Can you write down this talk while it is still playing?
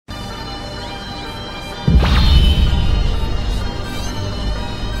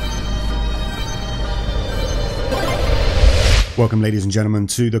Welcome, ladies and gentlemen,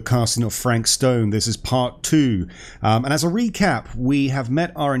 to the casting of Frank Stone. This is part 2. And as a recap, we have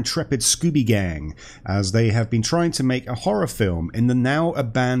met our intrepid Scooby gang as they have been trying to make a horror film in the now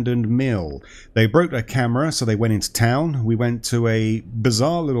abandoned mill. They broke their camera, so they went into town. We went to a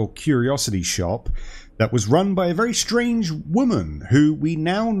bizarre little curiosity shop that was run by a very strange woman who we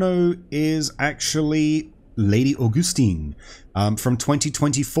now know is actually Lady Augustine from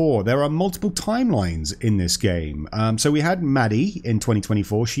 2024. There are multiple timelines in this game. So we had Maddie in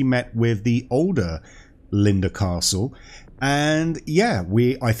 2024. She met with the older Linda Castle. And yeah,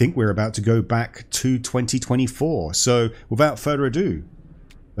 I think we're about to go back to 2024. So without further ado,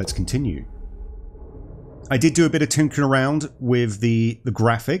 let's continue. I did do a bit of tinkering around with the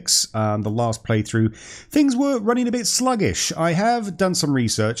graphics. The last playthrough, things were running a bit sluggish. I have done some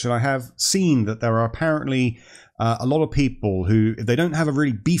research and I have seen that there are apparently a lot of people who, if they don't have a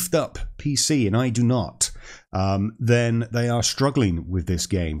really beefed up PC, and I do not, then they are struggling with this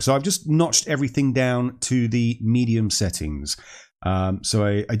game. So I've just notched everything down to the medium settings. So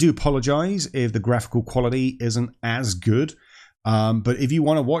I do apologize if the graphical quality isn't as good. But if you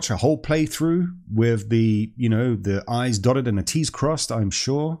want to watch a whole playthrough with the, the I's dotted and the T's crossed, I'm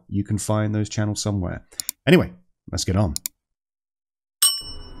sure you can find those channels somewhere. Anyway, let's get on.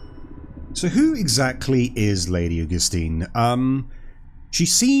 So who exactly is Lady Augustine? She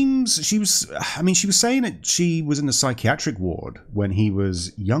was saying that she was in the psychiatric ward when he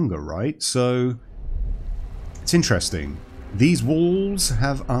was younger, right? So it's interesting. These walls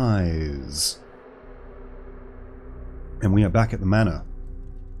have eyes. And we are back at the manor.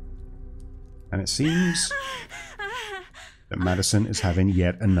 And it seems that Madison is having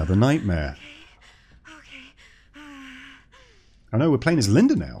yet another nightmare. Okay. I know, we're playing as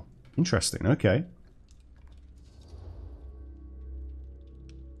Linda now. Interesting, okay.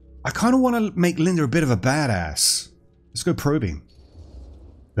 I kind of want to make Linda a bit of a badass. Let's go probing.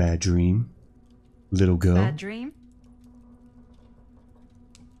 Bad dream. Little girl. Bad dream?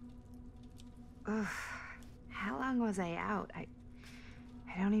 Ugh. How long was I out? I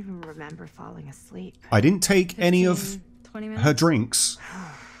don't even remember falling asleep. I didn't take 15, any of 20 minutes? her drinks.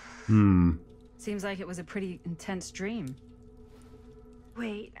 Seems like it was a pretty intense dream.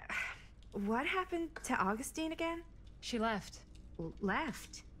 Wait, what happened to Augustine again? She left.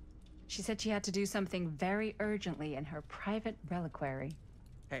 Left? She said she had to do something very urgently in her private reliquary.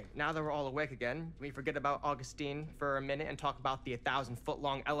 Hey, now that we're all awake again, can we forget about Augustine for a minute and talk about the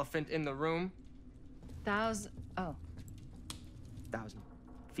 1,000-foot-long elephant in the room? 1,000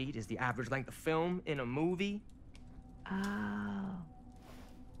 feet is the average length of film in a movie. Oh.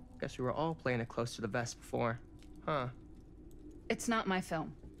 Guess we were all playing it close to the vest before, huh? It's not my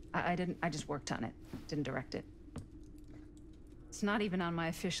film. I just worked on it. Didn't direct it. It's not even on my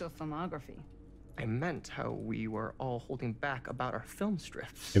official filmography. I meant how we were all holding back about our film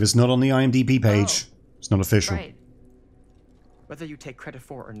strips. If it's not on the IMDb page, it's not official. Right. Whether you take credit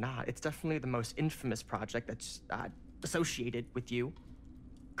for it or not, it's definitely the most infamous project that's associated with you.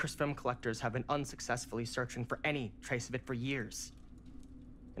 Cursed film collectors have been unsuccessfully searching for any trace of it for years.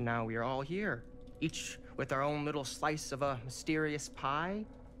 And now we are all here, each with our own little slice of a mysterious pie.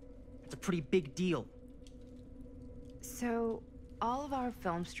 It's a pretty big deal. So, all of our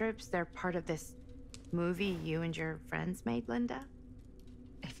film strips, they're part of this movie you and your friends made, Linda?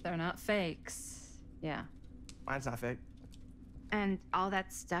 If they're not fakes, yeah. Mine's not fake. And all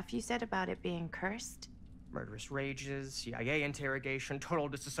that stuff you said about it being cursed? Murderous rages, CIA interrogation, total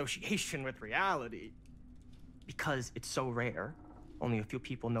disassociation with reality. Because it's so rare, only a few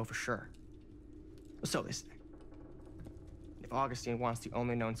people know for sure. So they say. If Augustine wants the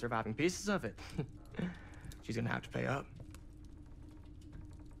only known surviving pieces of it, she's gonna have to pay up.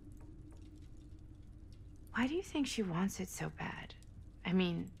 Why do you think she wants it so bad? I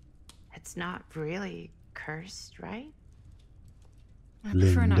mean, it's not really cursed, right? I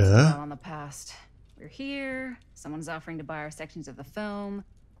prefer not to Linda? dwell on the past. We're here, someone's offering to buy our sections of the film.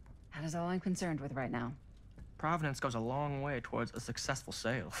 That is all I'm concerned with right now. Providence goes a long way towards a successful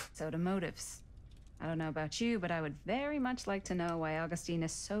sale. So do motives. I don't know about you, but I would very much like to know why Augustine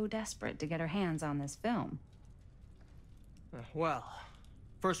is so desperate to get her hands on this film. Well,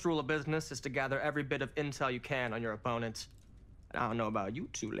 first rule of business is to gather every bit of intel you can on your opponent. And I don't know about you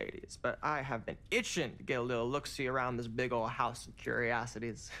two ladies, but I have been itching to get a little look-see around this big old house of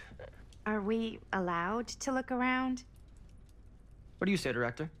curiosities. Are we allowed to look around? What do you say,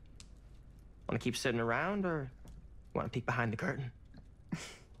 director? Want to keep sitting around, or want to peek behind the curtain?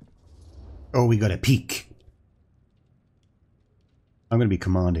 Oh, we got a peek. I'm going to be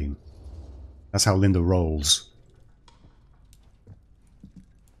commanding. That's how Linda rolls.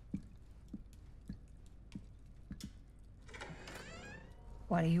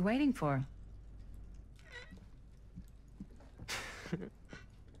 What are you waiting for?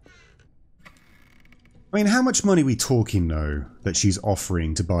 I mean, how much money are we talking, though, that she's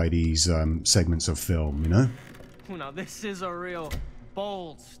offering to buy these segments of film, you know? Well, now this is a real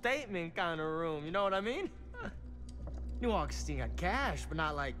bold statement kind of room, you know what I mean? New Augustine got cash, but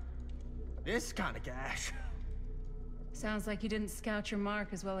not like this kind of cash. Sounds like you didn't scout your mark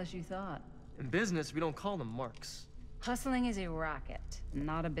as well as you thought. In business, we don't call them marks. Hustling is a racket,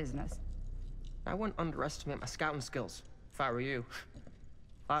 not a business. I wouldn't underestimate my scouting skills, if I were you.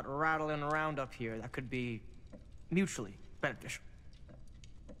 A lot rattling around up here that could be mutually beneficial.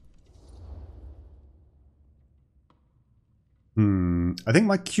 I think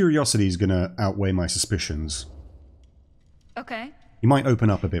my curiosity is going to outweigh my suspicions. Okay. You might open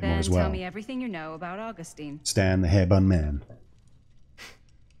up a bit more as well. Tell me everything you know about Augustine. Stan the Hairbun Man.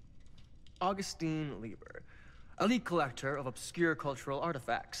 Augustine Lieber, elite collector of obscure cultural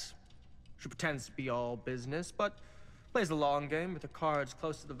artifacts. She pretends to be all business, but plays the long game with her cards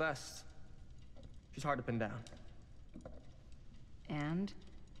close to the vest. She's hard to pin down. And?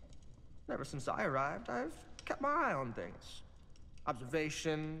 Ever since I arrived, I've kept my eye on things.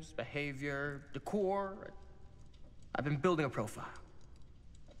 Observations, behavior, decor. I've been building a profile.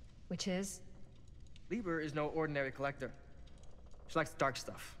 Which is? Lieber is no ordinary collector. She likes the dark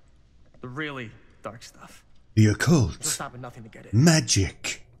stuff. The really dark stuff. The She'll occult. stop at nothing to get it.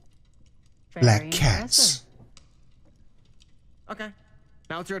 Magic. Very Black impressive. cats. Okay,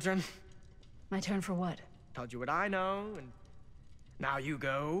 now it's your turn. My turn for what? Told you what I know, and now you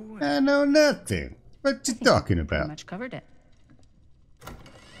go. I know nothing. What you talking Pretty about? much covered it.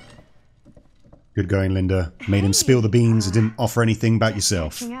 Good going, Linda. Made him spill the beans and didn't offer anything about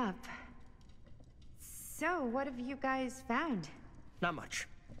yourself. Catching up. So, what have you guys found? Not much.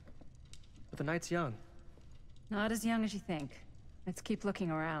 But the night's young. Not as young as you think. Let's keep looking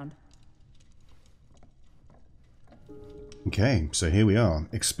around. Okay, so here we are.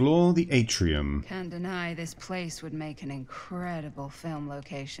 Explore the atrium. Can't deny this place would make an incredible film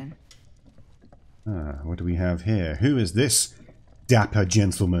location. Ah, what do we have here? Who is this dapper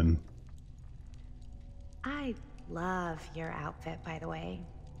gentleman? I love your outfit, by the way.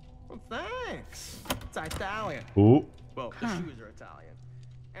 Well, thanks. It's Italian. Oh, Well, the shoes are Italian.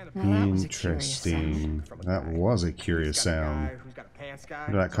 And the Now that was a curious interesting. From a That guy. was a curious Who's got a sound. guy who's got a pants guy. Where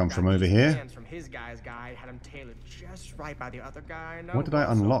did that Some come guy from over pieced here? pants from his guy's guy, had him tailored just right by the other guy. No, What did I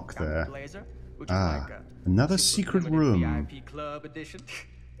also unlock got a there? blazer, which is Ah, like a another super secret limited room. VIP club edition.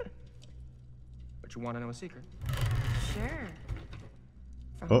 But you want to know a secret? Sure.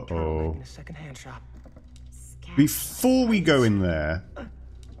 Found a Uh-oh. trowel in a second-hand shop. Before we go in there,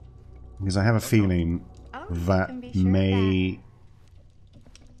 because I have a feeling Oh, you that can be sure of may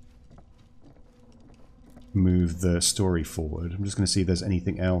move the story forward. I'm just going to see if there's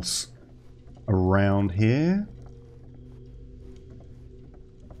anything else around here.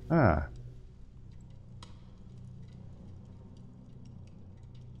 Ah.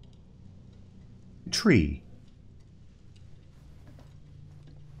 Tree.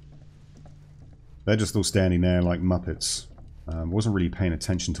 They're just all standing there like Muppets. Wasn't really paying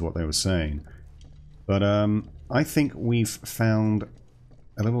attention to what they were saying. But I think we've found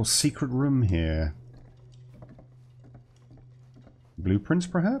a little secret room here. Blueprints,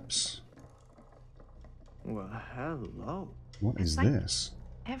 perhaps? Well, hello. What is like- this?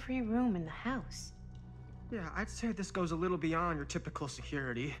 Every room in the house. Yeah, I'd say this goes a little beyond your typical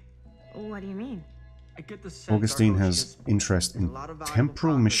security. What do you mean? I get the sense our Augustine host has is interest a in lot of valuable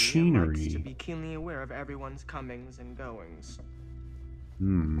temporal property and likes to machinery. be keenly aware of everyone's comings and goings.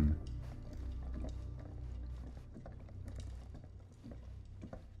 Hmm.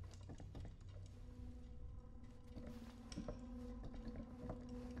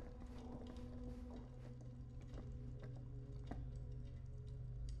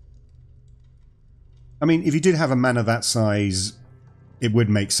 I mean, if you did have a manor that size, it would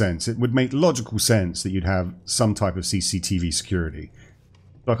make sense. It would make logical sense that you'd have some type of CCTV security.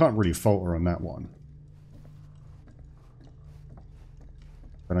 So I can't really fault her on that one.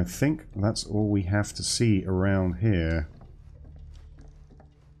 But I think that's all we have to see around here.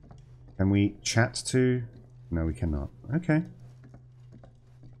 Can we chat to? No, we cannot. Okay.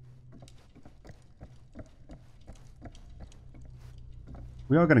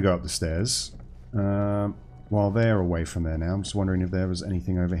 We are going to go up the stairs. While they're away from there now, I'm just wondering if there was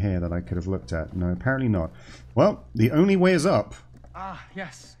anything over here that I could have looked at. No, apparently not. Well, the only way is up. Ah,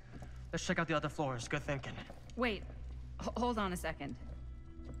 yes. Let's check out the other floors. Good thinking. Wait, hold on a second.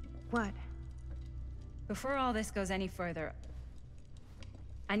 What? Before all this goes any further,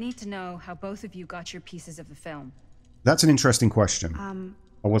 I need to know how both of you got your pieces of the film. That's an interesting question.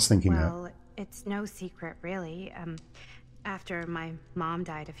 I was thinking that. Well, it's no secret, really. After my mom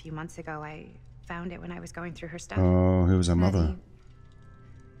died a few months ago, I found it when I was going through her stuff. Oh, who was her mother? Maddie,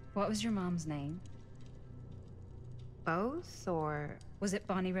 what was your mom's name? Both, or... Was it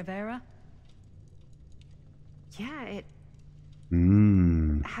Bonnie Rivera? Yeah, it...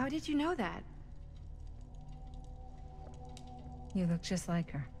 How did you know that? You look just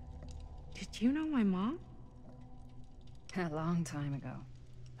like her. Did you know my mom? A long time ago.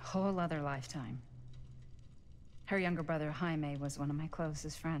 A whole other lifetime. Her younger brother, Jaime, was one of my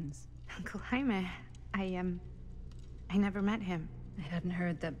closest friends. Uncle Jaime. I never met him. I hadn't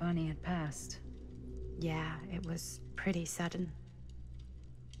heard that Bonnie had passed. Yeah, it was pretty sudden.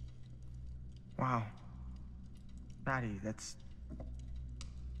 Wow. Maddie, it's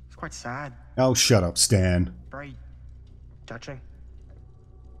quite sad. Oh, shut up, Stan. Very touching.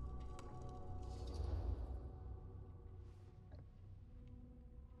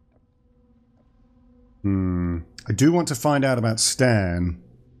 I do want to find out about Stan.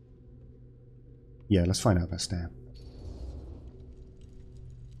 Yeah, let's find out about Stan.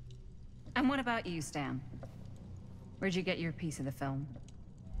 And what about you, Stan? Where'd you get your piece of the film?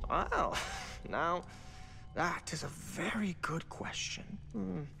 Well, now, that is a very good question.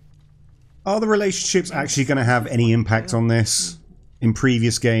 Are the relationships actually going to have any impact on this? In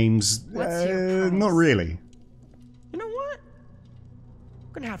previous games? What's your price? Not really. You know what?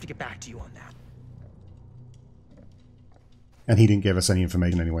 I'm gonna have to get back to you on that. And he didn't give us any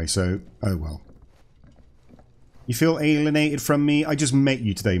information anyway, so oh well. You feel alienated from me? I just met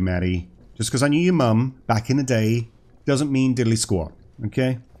you today, Maddie. Just because I knew your mum back in the day doesn't mean diddly squat,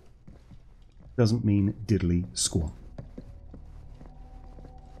 okay? Doesn't mean diddly squat.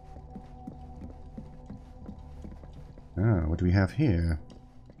 Ah, what do we have here?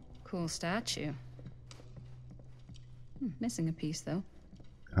 Cool statue. Missing a piece, though.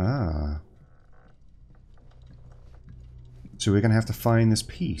 Ah. So we're going to have to find this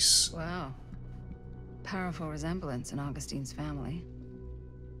piece. Wow. Powerful resemblance in Augustine's family.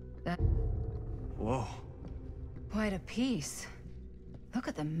 That... Whoa. Quite a piece. Look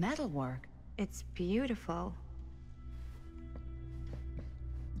at the metalwork. It's beautiful.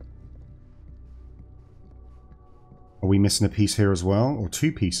 Are we missing a piece here as well? Or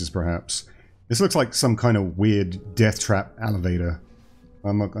two pieces, perhaps? This looks like some kind of weird death trap elevator.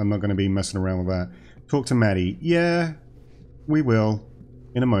 I'm not going to be messing around with that. Talk to Maddie. Yeah, we will.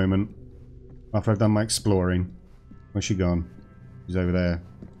 In a moment. After I've done my exploring. Where's she gone? She's over there.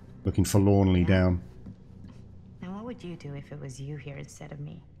 Looking forlornly down. Now what would you do if it was you here instead of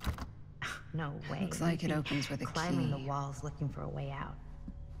me? No way. Looks like it opens with a climbing key. the walls looking for a way out.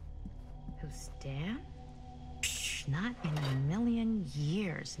 Who's Dan? Psh, not in a million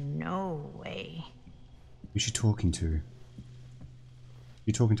years. No way. Who's she talking to?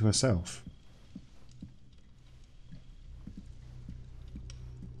 She's talking to herself.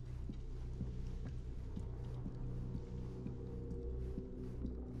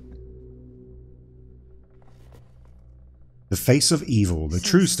 The Face of Evil, the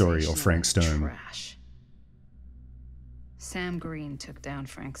true story of Frank Stone. Trash. Sam Green took down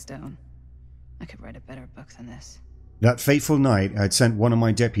Frank Stone. I could write a better book than this. That fateful night, I had sent one of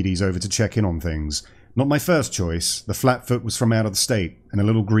my deputies over to check in on things. Not my first choice. The Flatfoot was from out of the state, and a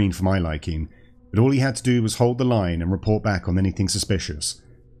little green for my liking. But all he had to do was hold the line and report back on anything suspicious.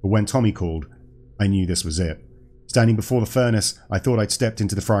 But when Tommy called, I knew this was it. Standing before the furnace, I thought I'd stepped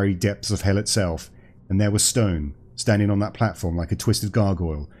into the fiery depths of hell itself. And there was Stone, standing on that platform like a twisted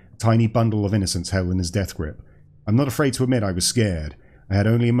gargoyle, a tiny bundle of innocence held in his death grip. I'm not afraid to admit I was scared. I had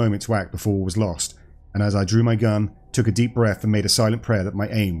only a moment to act before all was lost, and as I drew my gun, took a deep breath and made a silent prayer that my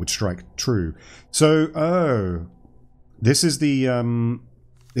aim would strike true. So, oh, this is the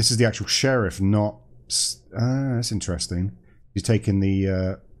actual sheriff, not... that's interesting. He's taken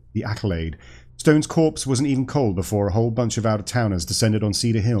the accolade. Stone's corpse wasn't even cold before a whole bunch of out-of-towners descended on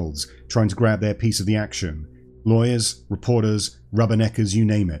Cedar Hills, trying to grab their piece of the action. Lawyers, reporters, rubberneckers, you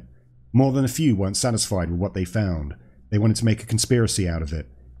name it. More than a few weren't satisfied with what they found. They wanted to make a conspiracy out of it.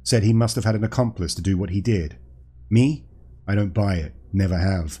 Said he must have had an accomplice to do what he did. Me? I don't buy it. Never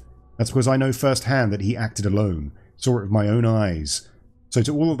have. That's because I know firsthand that he acted alone. Saw it with my own eyes. So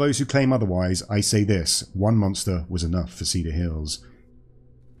to all of those who claim otherwise, I say this. One monster was enough for Cedar Hills.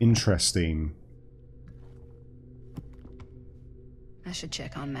 Interesting. I should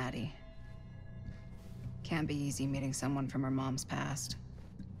check on Maddie. Can't be easy meeting someone from her mom's past.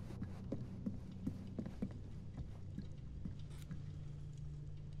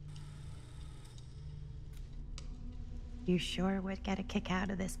 You sure would get a kick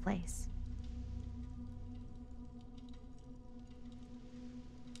out of this place.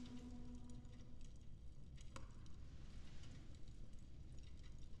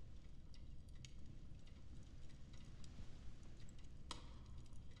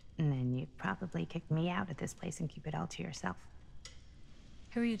 probably kick me out of this place and keep it all to yourself.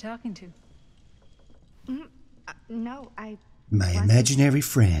 Who are you talking to? No, I... My imaginary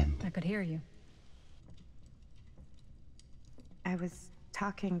friend. I could hear you. I was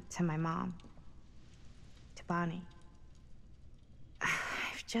talking to my mom. To Bonnie.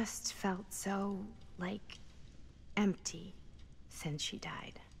 I've just felt so, like, empty since she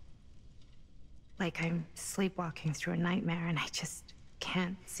died. Like I'm sleepwalking through a nightmare and I just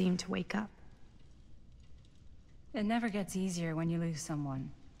can't seem to wake up. It never gets easier when you lose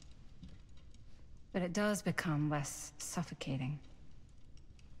someone. But it does become less suffocating.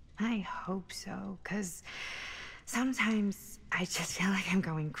 I hope so, 'cause sometimes I just feel like I'm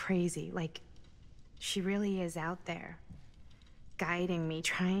going crazy. Like, she really is out there, guiding me,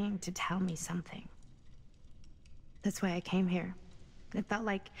 trying to tell me something. That's why I came here. It felt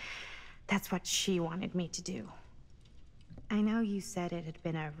like that's what she wanted me to do. I know you said it had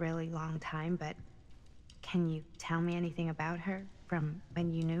been a really long time, but can you tell me anything about her from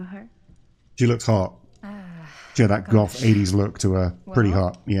when you knew her? She looked hot. She had that goth 80s look to her. Pretty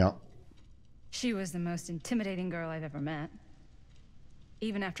hot, yeah. She was the most intimidating girl I've ever met.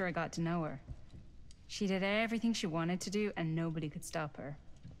 Even after I got to know her. She did everything she wanted to do, and nobody could stop her.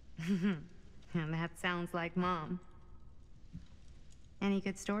 And that sounds like Mom. Any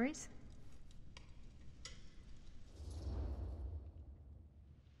good stories?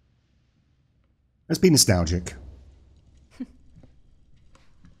 Let's be nostalgic.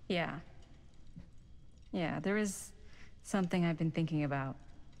 Yeah. Yeah, there is something I've been thinking about.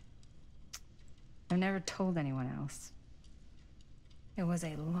 I've never told anyone else. It was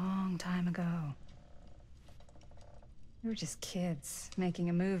a long time ago. We were just kids making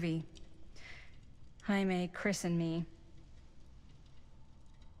a movie. Jaime, Chris, and me.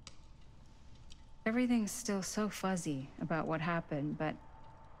 Everything's still so fuzzy about what happened, but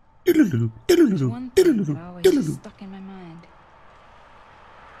there's one thing that always just stuck in my mind.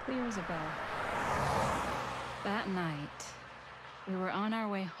 Clear as a bell. That night, we were on our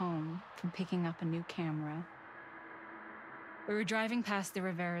way home from picking up a new camera. We were driving past the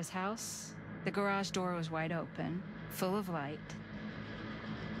Rivera's house. The garage door was wide open, full of light.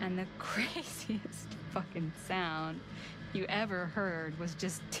 And the craziest fucking sound you ever heard was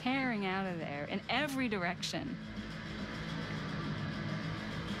just tearing out of there in every direction.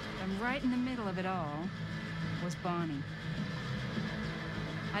 And right in the middle of it all was Bonnie.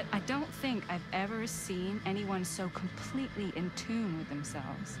 I don't think I've ever seen anyone so completely in tune with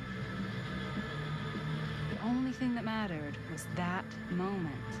themselves. The only thing that mattered was that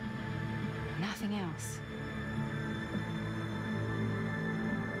moment. Nothing else.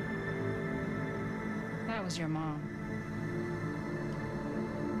 That was your mom.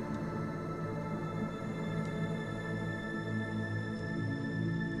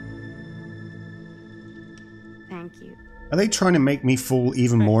 Thank you. Are they trying to make me fall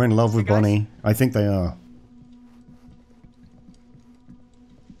even more in love with Bonnie? I think they are.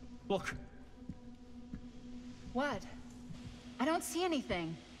 Look. What? I don't see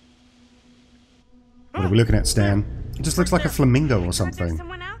anything. What are we looking at, Stan? It just looks like a flamingo or something.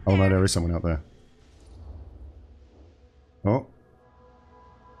 Oh no, there is someone out there. Oh.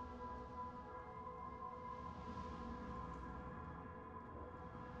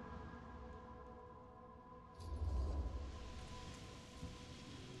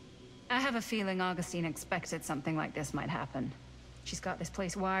 I have a feeling Augustine expected something like this might happen. She's got this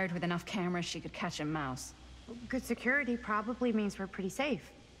place wired with enough cameras she could catch a mouse. Good security probably means we're pretty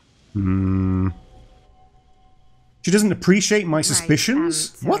safe. She doesn't appreciate my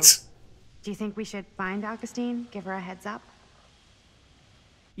suspicions? So what? Do you think we should find Augustine? Give her a heads up?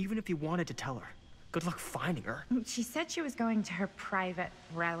 Even if you wanted to tell her, good luck finding her. She said she was going to her private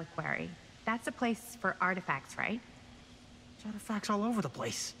reliquary. That's a place for artifacts, right? There's artifacts all over the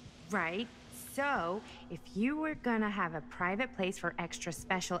place. Right. So, if you were gonna have a private place for extra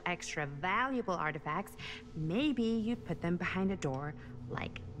special, extra valuable artifacts, maybe you'd put them behind a door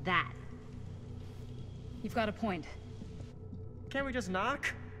like that. You've got a point. Can't we just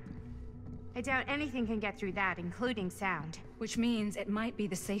knock? I doubt anything can get through that, including sound. Which means it might be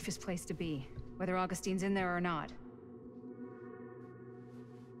the safest place to be, whether Augustine's in there or not.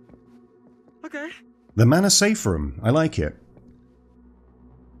 Okay. The Manor Safe Room. I like it.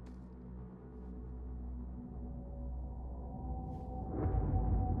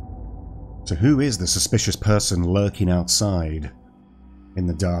 So who is the suspicious person lurking outside in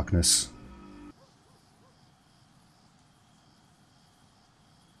the darkness?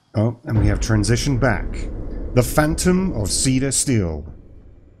 Oh, and we have transitioned back. The Phantom of Cedar Steel.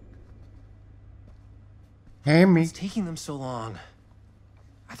 Hey, me. What's taking them so long?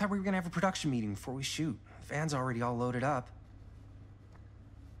 I thought we were gonna have a production meeting before we shoot. Van's already all loaded up.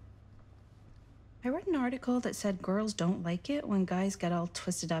 I read an article that said girls don't like it when guys get all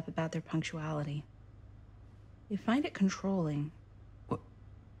twisted up about their punctuality. They find it controlling. What?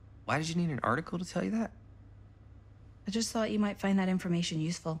 Why did you need an article to tell you that? I just thought you might find that information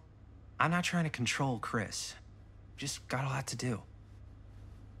useful. I'm not trying to control Chris. Just got a lot to do.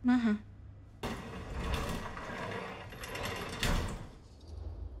 Uh-huh.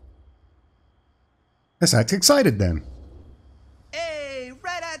 Let's act excited then. Hey,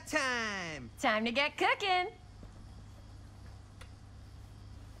 right on time. Time to get cooking.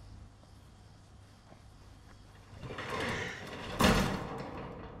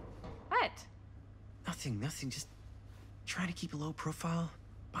 What? Nothing. Just trying to keep a low profile.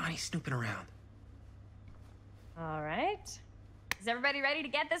 Bonnie's snooping around. All right. Is everybody ready to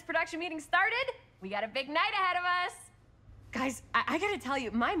get this production meeting started? We got a big night ahead of us. Guys, I gotta tell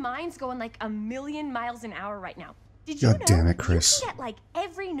you, my mind's going like a million miles an hour right now. Did you God know damn it, Chris. you can get like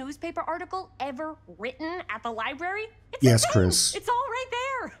every newspaper article ever written at the library? It's Yes, insane. Chris. It's all right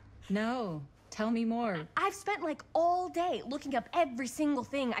there. No, tell me more. I've spent like all day looking up every single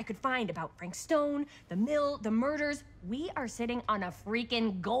thing I could find about Frank Stone, the mill, the murders. We are sitting on a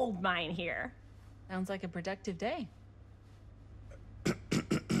freaking gold mine here. Sounds like a productive day.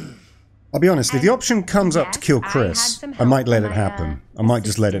 I'll be honest, if the option comes up to yes, kill I had Chris, some I might help let from it my, happen. I might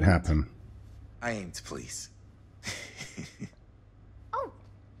just let it assistant. happen. I aim to please. Oh,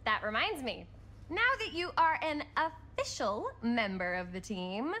 that reminds me. Now that you are an official member of the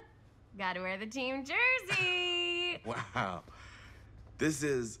team, gotta wear the team jersey. Wow. This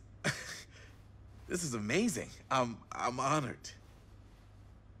is this is amazing. I'm honored.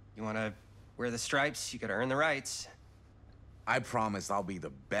 You wanna wear the stripes? You gotta earn the rights. I promise I'll be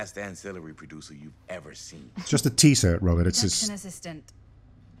the best ancillary producer you've ever seen. It's just a t-shirt, Robert. It's Production just assistant.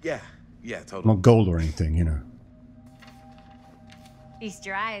 Yeah, totally. not gold or anything, you know. Feast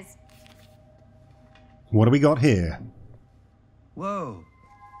your eyes. What do we got here? Whoa.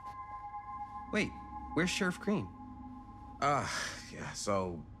 Wait, where's Sheriff Green? Yeah,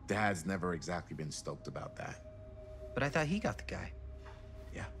 so Dad's never exactly been stoked about that. But I thought he got the guy.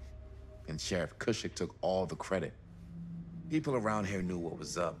 Yeah. And Sheriff Cushik took all the credit. People around here knew what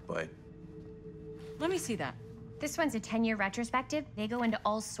was up, but Let me see that. This one's a 10-year retrospective. They go into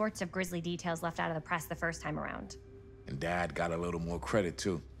all sorts of grisly details left out of the press the first time around. and Dad got a little more credit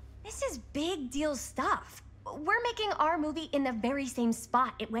too. This is big deal stuff. We're making our movie in the very same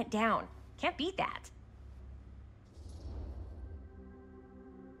spot it went down. Can't beat that.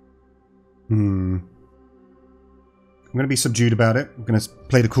 I'm going to be subdued about it. I'm going to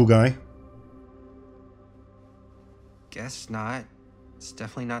play the cool guy. Guess not. It's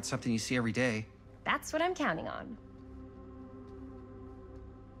definitely not something you see every day. That's what I'm counting on.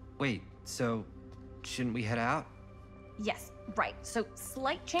 Wait, so shouldn't we head out? Yes, right. So,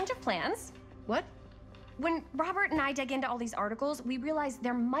 slight change of plans. What? When Robert and I dug into all these articles, we realized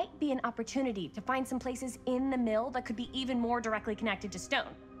there might be an opportunity to find some places in the mill that could be even more directly connected to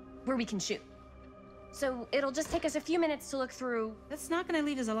Stone, where we can shoot. So it'll just take us a few minutes to look through. That's not gonna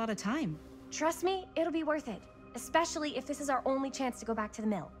leave us a lot of time. Trust me, it'll be worth it, especially if this is our only chance to go back to the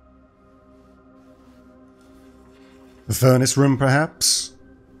mill. The furnace room, perhaps?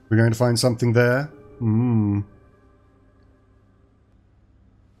 We're going to find something there?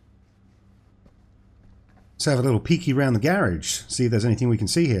 Let's have a little peeky around the garage, see if there's anything we can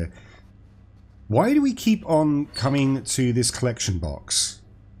see here. Why do we keep on coming to this collection box?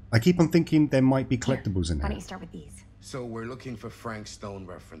 I keep on thinking there might be collectibles in Why there. don't you start with these? So we're looking for Frank Stone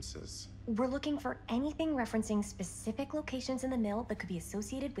references. We're looking for anything referencing specific locations in the mill that could be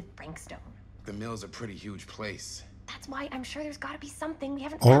associated with Frank Stone. The mill's a pretty huge place. That's why I'm sure there's got to be something we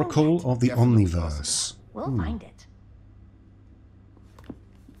haven't found Oracle yet. of the Definitely Omniverse. We'll find it.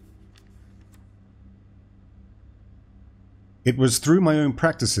 It was through my own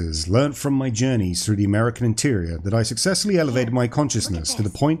practices, learnt from my journeys through the American interior, that I successfully elevated my consciousness to the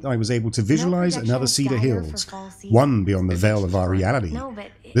point that I was able to visualize another Cedar Hills, one beyond the veil of our reality. No,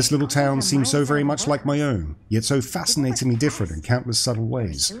 but This little it calls town our seems so minds very on much like my words. own, yet so fascinatingly different in countless subtle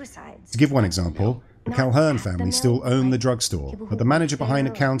ways. Suicides. To give one example, the Not Calhern at the family mill, still owned the like drugstore, people but who the manager work behind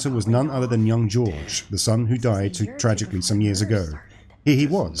the there counter was or none like other than young George, the son who died a year or two tragically some before years the ago. murder started. Here he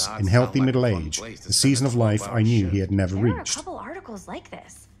This was, does not in sound healthy like a middle fun age, place to the spend season a of life 12-hour I knew shift. he had never There are a reached. couple articles like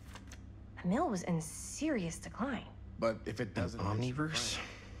this. The mill was in serious decline. But if it doesn't... Omniverse?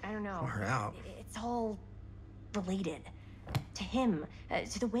 I don't know. Far out. It's all related to him,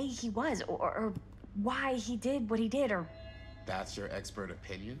 to the way he was, or why he did what he did, or That's your expert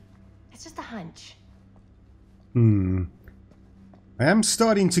opinion? it's just a hunch. I I am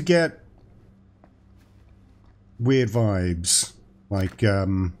starting to get weird vibes, like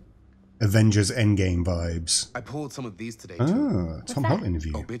Avengers Endgame vibes. I pulled some of these today, Ah, too. Tom Holt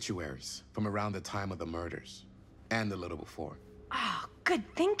interview. Obituaries from around the time of the murders. And a little before. Oh, good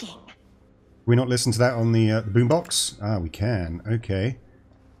thinking. Can we not listen to that on the boombox? Ah, we can. Okay.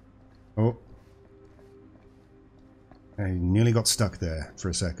 Oh. I nearly got stuck there for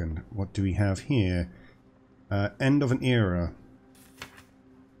a second. What do we have here? End of an era.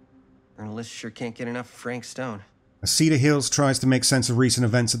 Journalists sure can't get enough of Frank Stone. As Cedar Hills tries to make sense of recent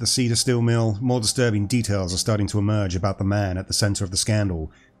events at the Cedar Steel Mill, more disturbing details are starting to emerge about the man at the center of the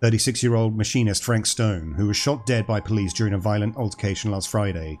scandal, 36-year-old machinist Frank Stone, who was shot dead by police during a violent altercation last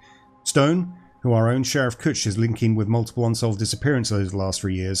Friday. Stone, who our own Sheriff Kutch is linking with multiple unsolved disappearances over the last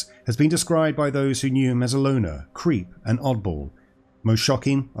 3 years, has been described by those who knew him as a loner, creep, and oddball. Most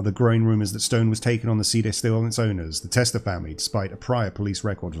shocking are the growing rumours that Stone was taken on the Cedar Steel and its owners, the Tester family, despite a prior police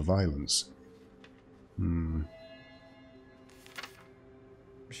record for violence. I'm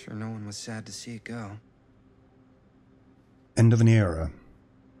sure no one was sad to see it go. End of an era.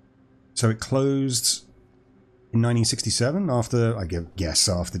 So it closed in 1967 after, I guess,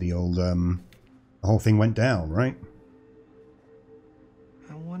 after the old, the whole thing went down, right?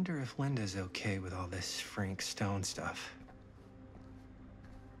 I wonder if Linda's okay with all this Frank Stone stuff.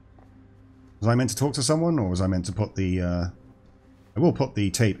 Was I meant to talk to someone, or was I meant to put the, I will put the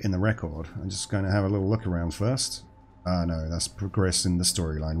tape in the record. I'm just going to have a little look around first. Ah, no, that's progressing the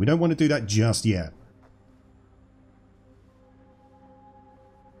storyline. We don't want to do that just yet.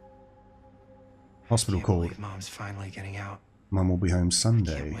 Hospital call. Mom's finally getting out. Mum will be home Can't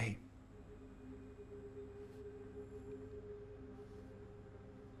Sunday. wait.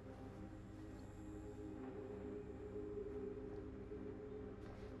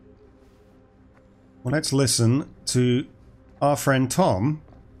 Well, let's listen to our friend Tom.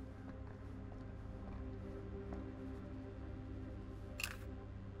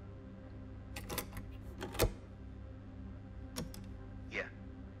 Yeah.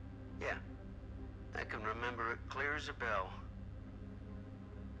 I can remember it clear as a bell.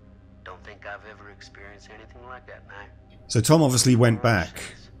 Don't think I've ever experienced anything like that night. So Tom obviously went back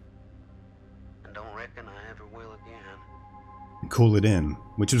And don't reckon I ever will again. and called it in,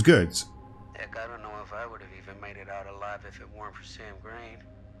 which was good. Heck, I don't know if I would have even made it out alive if it weren't for Sam Green.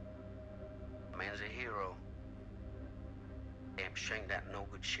 Man's a hero. Damn shame that no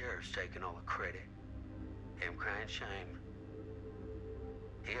good sheriff's taking all the credit. Damn crying shame.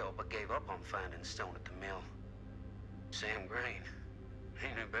 He all but gave up on finding Stone at the mill. Sam Green, he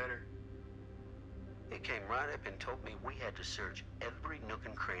knew better. He came right up and told me we had to search every nook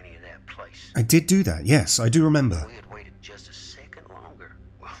and cranny of that place. I did do that, yes, I do remember. We had waited just a second longer.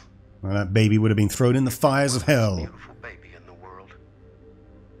 Well, that baby would have been thrown in the fires of hell. Beautiful baby in the world.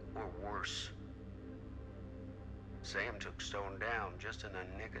 Or worse. Sam took Stone down just in the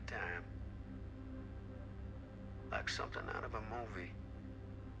nick of time. Like something out of a movie.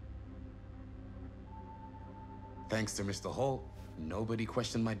 Thanks to Mr. Holt, nobody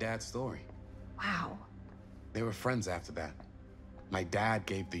questioned my dad's story. Wow. They were friends after that. My dad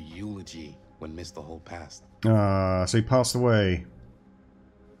gave the eulogy when Mr. Holt passed. Ah, so he passed away.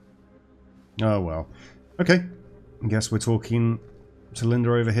 Oh well. Okay. I guess we're talking to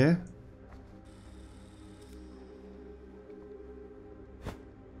Linda over here.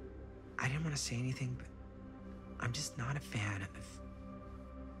 I didn't want to say anything, but I'm just not a fan of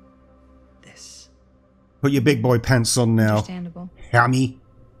this. Put your big boy pants on now. Understandable. Hammy.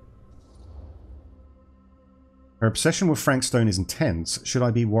 Her obsession with Frank Stone is intense. Should I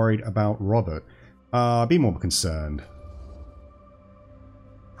be worried about Robert? Be more concerned.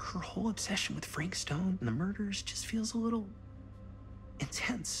 Her whole obsession with Frank Stone and the murders just feels a little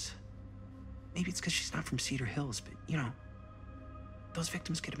intense. Maybe it's because she's not from Cedar Hills, but you know, those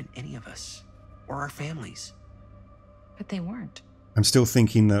victims could have been any of us or our families. But they weren't. I'm still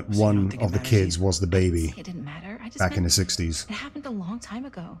thinking that So you don't one think of it the matters kids either? was the baby It didn't matter. I just back in the meant 60s. it happened a long time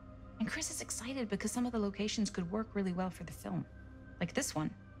ago. And Chris is excited because some of the locations could work really well for the film. Like this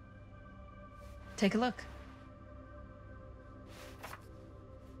one. Take a look.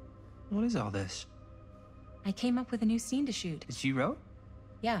 What is all this? I came up with a new scene to shoot. That you wrote?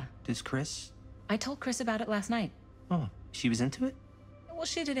 Yeah. Does Chris? I told Chris about it last night. Oh, she was into it? We'll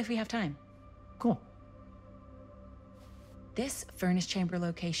shoot it if we have time. Cool. This furnace chamber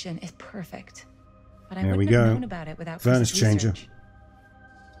location is perfect. But I There we wouldn't have go. known about it without Furnace Chris's changer. research.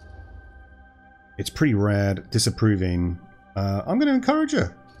 It's pretty rad, disapproving. I'm going to encourage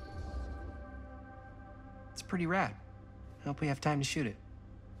her. It's pretty rad. I hope we have time to shoot it.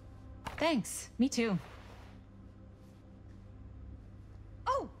 Thanks. Me too.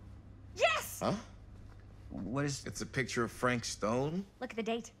 Huh? What is... It's a picture of Frank Stone? Look at the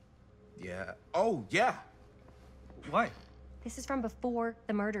date. Yeah. Oh, yeah. What? This is from before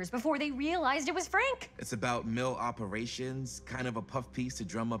the murders, before they realized it was Frank. It's about mill operations, kind of a puff piece to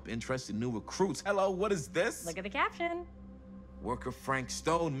drum up interest in new recruits. Hello, what is this? Look at the caption. Worker Frank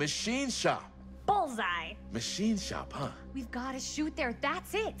Stone, machine shop. Bullseye. Machine shop, huh? We've got to shoot there.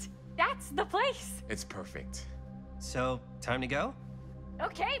 That's it. That's the place. It's perfect. So, time to go?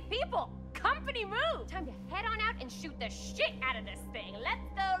 Okay, people. Company move. Time to head on out and shoot the shit out of this thing. Let's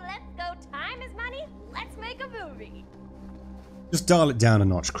go, let's go. Time is money. Let's make a movie. Just dial it down a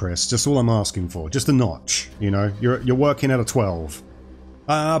notch, Chris. Just all I'm asking for. Just a notch. You know, you're working at a 12.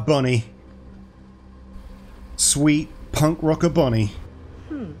 Ah, Bunny. Sweet punk rocker Bunny.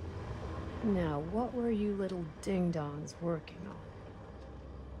 Now, what were you little ding-dongs working on?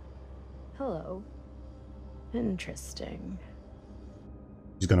 Hello. Interesting.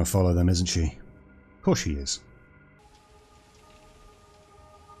 She's gonna follow them, isn't she? Of course she is.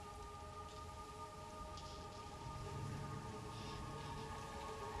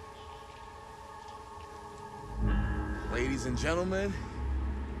 Ladies and gentlemen,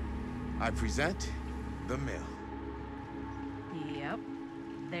 I present the mill. Yep.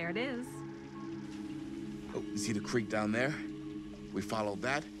 There it is. Oh, you see the creek down there? We follow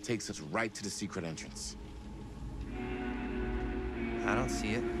that, takes us right to the secret entrance. I don't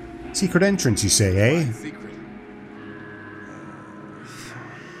see it. Secret entrance, you say, eh? Secret.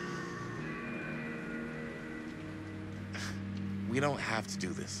 We don't have to do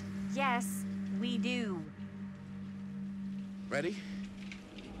this. Yes, we do. Ready?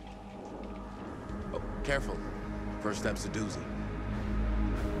 Oh, careful. First step's a doozy.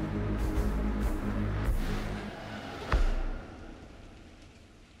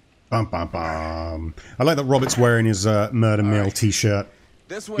 Bum, bum, bum. I like that Robert's wearing his Murder Mill t-shirt.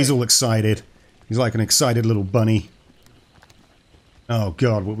 This way. He's all excited. He's like an excited little bunny. Oh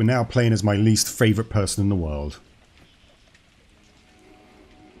god, we're now playing as my least favorite person in the world.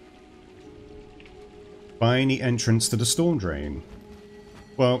 Find the entrance to the storm drain.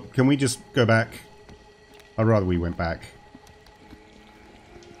 Well, can we just go back? I'd rather we went back.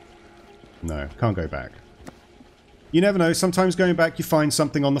 No, can't go back. You never know, sometimes going back you find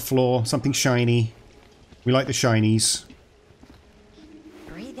something on the floor, something shiny. We like the shinies.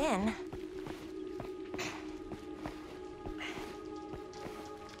 Breathe in.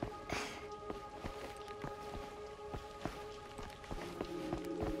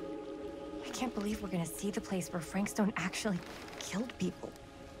 I can't believe we're gonna see the place where Frank Stone actually killed people.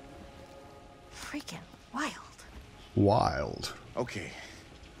 Freaking wild. Wild. Okay.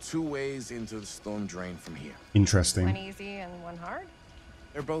 2 ways into the storm drain from here. Interesting. One easy and one hard?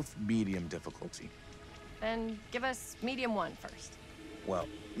 They're both medium difficulty. Then give us medium one first. Well,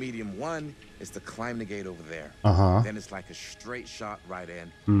 medium 1 is to climb the gate over there. Uh-huh. Then it's like a straight shot right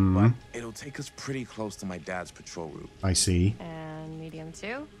in. Mm. But it'll take us pretty close to my dad's patrol route. I see. And medium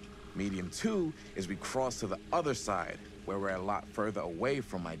 2? Medium 2 is we cross to the other side, where we're a lot further away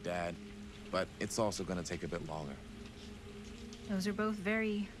from my dad, but it's also gonna take a bit longer. Those are both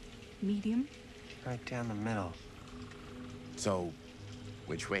very medium. Right down the middle. So,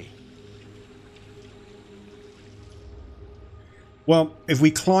 which way? Well, if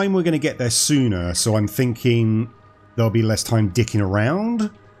we climb, we're going to get there sooner, so I'm thinking there'll be less time dicking around.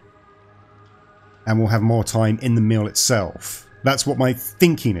 And we'll have more time in the mill itself. That's what my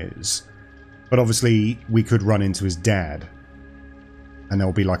thinking is. But obviously, we could run into his dad. And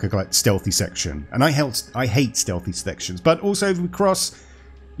there'll be like a stealthy section. And I hate stealthy sections. But also, if we cross...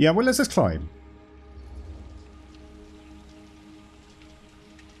 Yeah, well, let's just climb.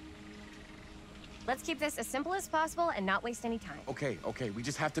 Let's keep this as simple as possible and not waste any time. Okay, we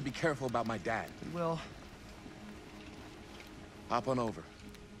just have to be careful about my dad. We will. Hop on over.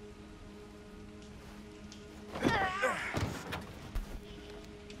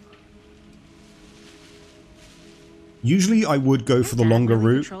 Usually I would go for the longer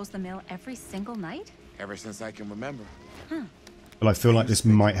route. Controls the mill every single night? Ever since I can remember. But I feel like this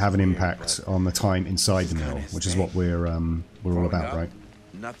might have an impact on the time inside the mill, which is what we're all about, right?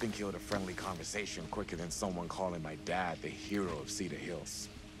 Nothing killed a friendly conversation quicker than someone calling my dad the hero of Cedar Hills.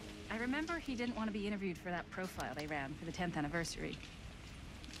 I remember he didn't want to be interviewed for that profile they ran for the 10th anniversary.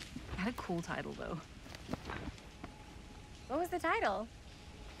 Had a cool title, though. What was the title?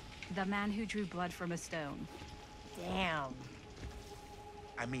 The Man Who Drew Blood from a Stone. Damn.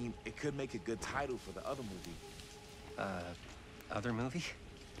 I mean, it could make a good title for the other movie. Other movie?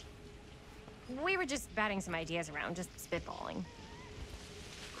 We were just batting some ideas around, just spitballing.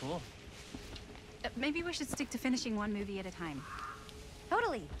 Cool. Maybe we should stick to finishing one movie at a time.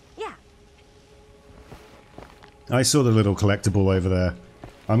 Totally. Yeah. I saw the little collectible over there.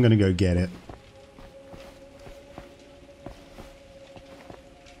 I'm gonna go get it.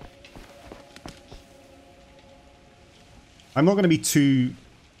 I'm not gonna be too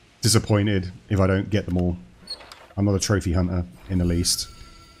disappointed if I don't get them all. I'm not a trophy hunter in the least.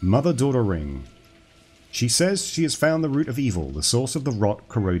 Mother-daughter ring. She says she has found the root of evil, the source of the rot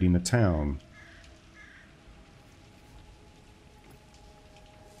corroding the town.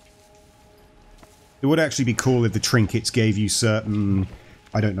 It would actually be cool if the trinkets gave you certain,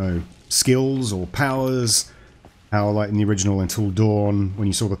 I don't know, skills or powers. How, like in the original Until Dawn, when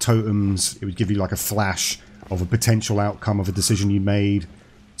you saw the totems, it would give you like a flash of a potential outcome of a decision you made.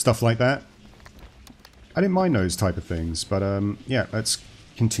 Stuff like that. I didn't mind those type of things, but yeah, let's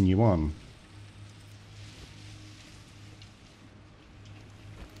continue on.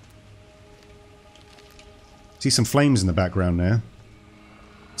 See some flames in the background there.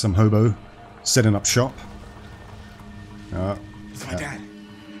 Some hobo setting up shop. It's my dad.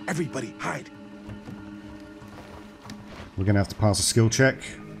 Everybody, hide. We're gonna have to pass a skill check.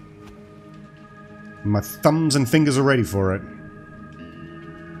 My thumbs and fingers are ready for it.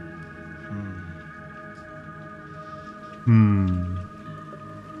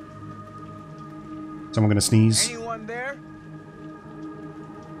 Someone gonna sneeze? Anyone there?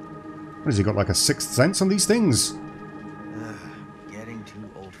 What has he got, like a sixth sense on these things? Getting too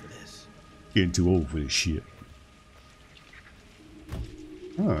old for this. Getting too old for this shit.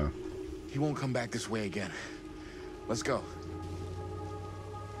 Oh. He won't come back this way again. Let's go.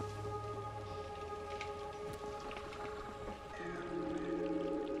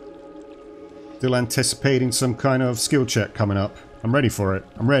 Still anticipating some kind of skill check coming up. I'm ready for it.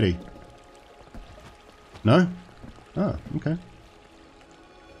 I'm ready. No? Oh, okay.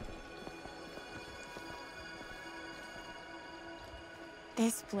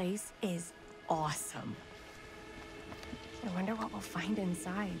 This place is awesome. I wonder what we'll find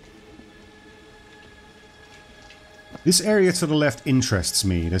inside. This area to the left interests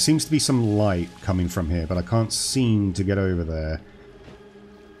me. There seems to be some light coming from here, but I can't seem to get over there.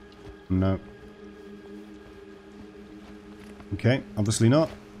 No. Okay, obviously not.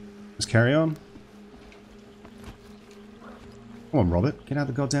 Let's carry on. Come on, Robert. Get out of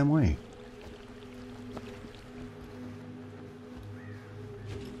the goddamn way.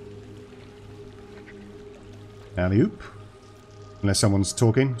 Alley-oop. Unless someone's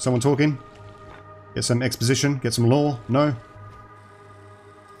talking. Someone talking? Get some exposition. Get some lore. No?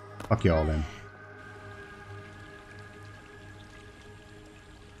 Fuck y'all then.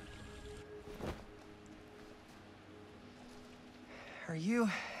 Are you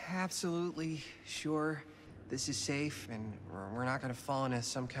absolutely sure this is safe and we're not gonna fall into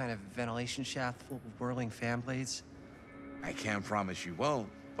some kind of ventilation shaft full of whirling fan blades? I can't promise you won't,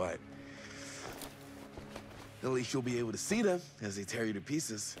 but at least you'll be able to see them as they tear you to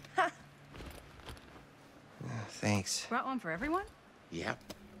pieces. Thanks. Brought one for everyone? Yep.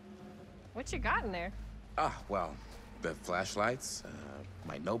 What you got in there? Well, the flashlights,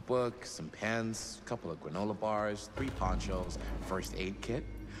 my notebook, some pens, a couple of granola bars, 3 ponchos, first aid kit,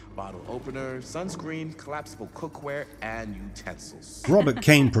 bottle opener, sunscreen, collapsible cookware, and utensils. Robert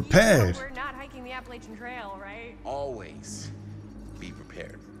came prepared. We're not hiking the Appalachian Trail, right? Always be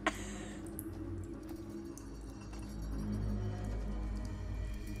prepared.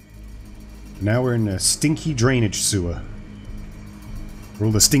 Now we're in a stinky drainage sewer. Where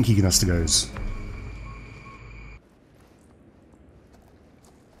all the stinkiness goes.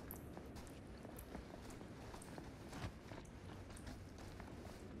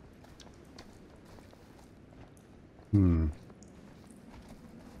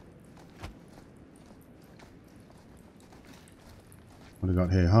 What do we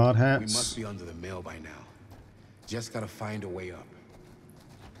got here? Hard hats? We must be under the mill by now. Just gotta find a way up.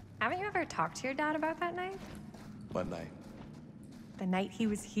 Haven't you ever talked to your dad about that night? What night? The night he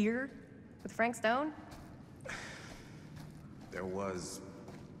was here with Frank Stone? There was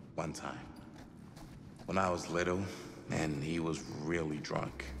one time when I was little and he was really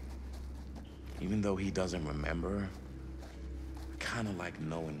drunk. Even though he doesn't remember, I kind of like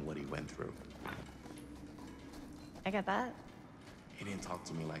knowing what he went through. I get that. He didn't talk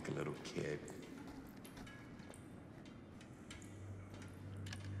to me like a little kid.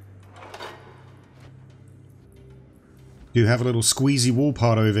 Do have a little squeezy wall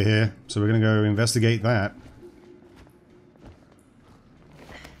part over here, so we're going to go investigate that.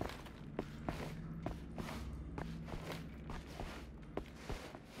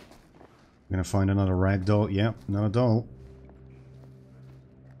 We're going to find another rag doll. Yep, another doll.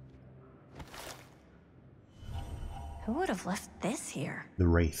 Who would have left this here? The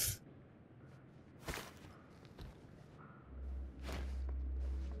Wraith.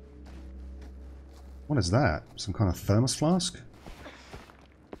 What is that? Some kind of thermos flask?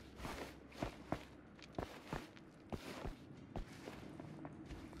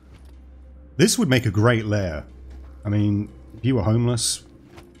 This would make a great lair. I mean, if you were homeless,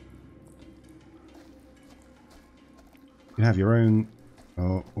 you have your own...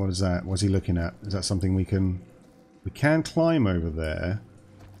 Oh, what is that? What's he looking at? Is that something we can... We can climb over there.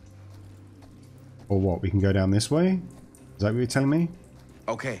 Or what? We can go down this way? Is that what you're telling me?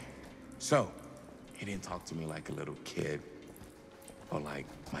 Okay, so he didn't talk to me like a little kid or like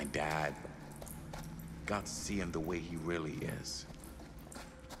my dad. Got to see him the way he really is.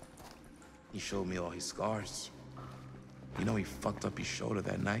 He showed me all his scars. You know he fucked up his shoulder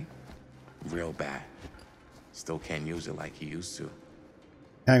that night? Real bad. Still can't use it like he used to.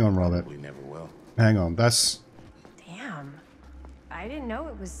 Hang on, Robert. Probably never will. Hang on, that's... Damn. I didn't know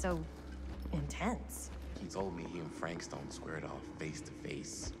it was so intense. He told me he and Frankstone squared off face to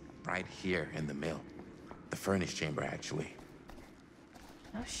face. Right here in the mill. The furnace chamber, actually.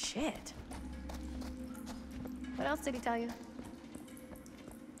 Oh, shit. What else did he tell you?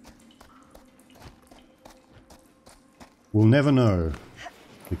 We'll never know.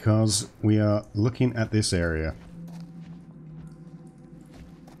 Because we are looking at this area.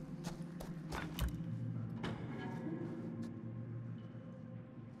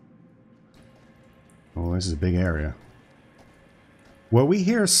 Oh, this is a big area. Were we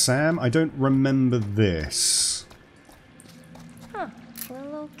here, Sam? I don't remember this. Huh. A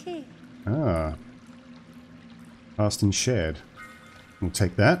little key. Ah. Cast and shared. We'll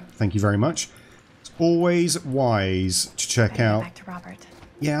take that. Thank you very much. It's always wise to check out... Back to Robert.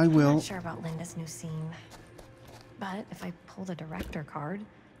 Yeah, I I'm will. not sure about Linda's new scene. But if I pull the director card,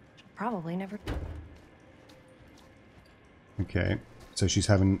 she'll probably never... Okay. So she's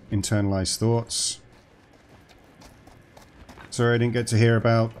having internalized thoughts. Sorry I didn't get to hear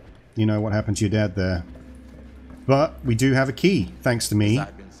about, you know, what happened to your dad there. But we do have a key, thanks to me. As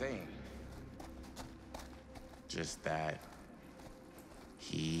I've been saying. Just that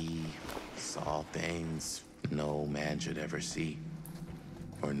he saw things no man should ever see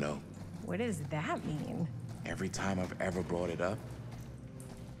or know. What does that mean? Every time I've ever brought it up,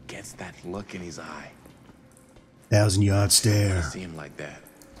 gets that look in his eye. 1,000-yard stare. I see him like that.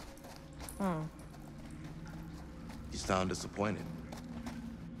 You sound disappointed.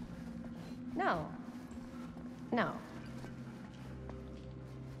 No. No.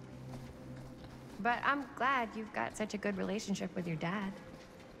 But I'm glad you've got such a good relationship with your dad.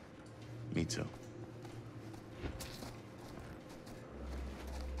 Me too.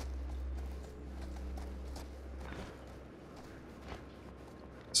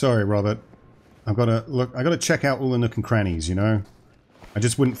 Sorry, Robert. I've got to look. I got to check out all the nook and crannies. You know, I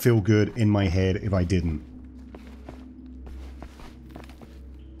just wouldn't feel good in my head if I didn't.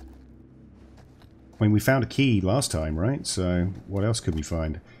 I mean, we found a key last time, right? So what else could we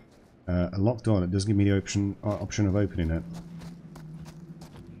find? A locked door. It doesn't give me the option of opening it.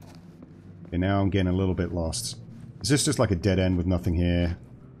 Okay, now I'm getting a little bit lost. Is this just like a dead end with nothing here?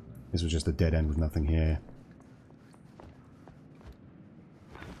 This was just a dead end with nothing here.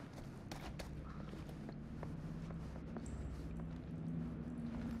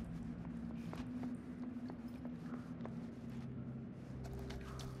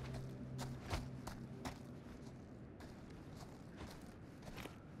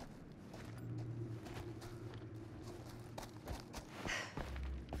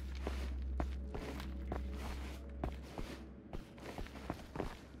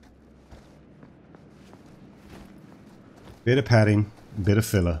 Bit of padding, bit of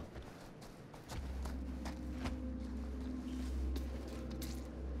filler.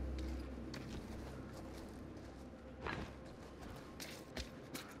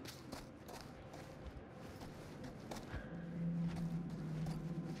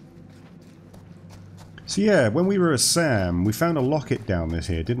 So yeah, when we were a Sam, we found a locket down this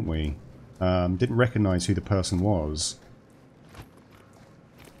here, didn't we? Didn't recognize who the person was.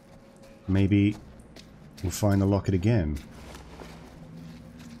 Maybe we'll find the locket again.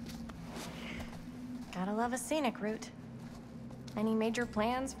 Gotta love a scenic route. Any major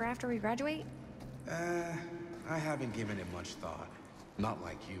plans for after we graduate? I haven't given it much thought. Not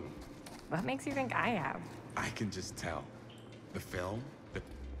like you. What makes you think I have? I can just tell. The film, the...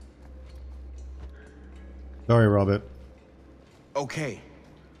 Sorry, Robert. Okay.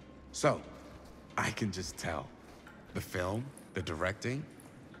 So, I can just tell. The film, the directing,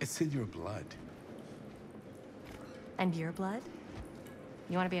 it's in your blood. And your blood?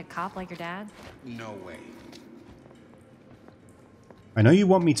 You want to be a cop like your dad? No way. I know you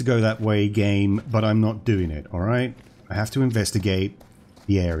want me to go that way, game, but I'm not doing it, alright? I have to investigate.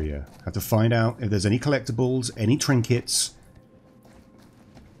 the area. Have to find out if there's any collectibles, any trinkets.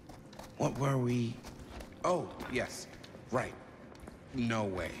 What were we... Oh, yes. Right. No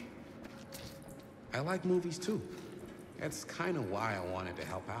way. I like movies too. That's kind of why I wanted to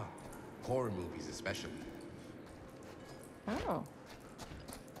help out. Horror movies especially. Oh.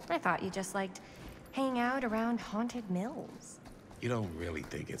 I thought you just liked hanging out around haunted mills. You don't really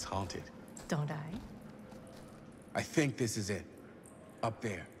think it's haunted. Don't I? I think this is it. Up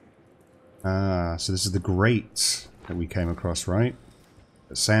there. Ah, so this is the grate that we came across, right?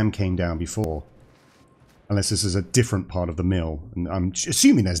 That Sam came down before. Unless this is a different part of the mill. And I'm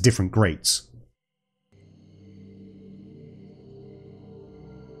assuming there's different grates.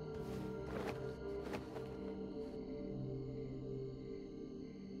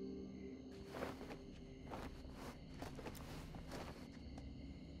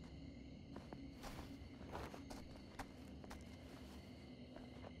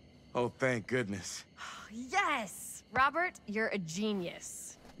 Oh, thank goodness. Yes! Robert, you're a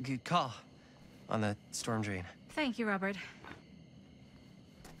genius. Good call on the storm drain. Thank you, Robert.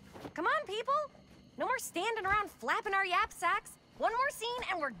 Come on, people! No more standing around flapping our yap sacks. One more scene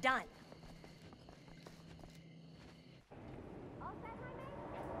and we're done.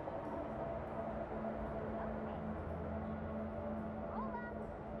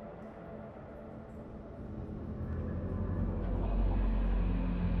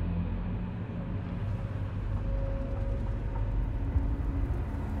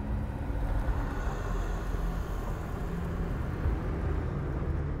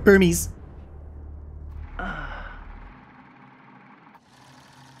 Burmese. And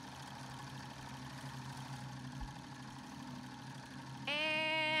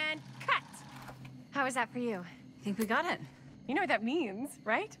cut! How was that for you? I think we got it. You know what that means,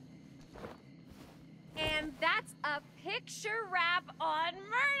 right? And that's a picture wrap on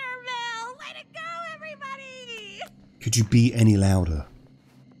Murder Mill! Way to go, everybody! Could you be any louder?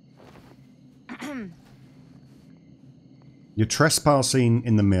 You're trespassing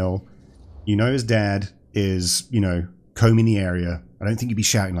in the mill. You know his dad is, you know, combing the area. I don't think you'd be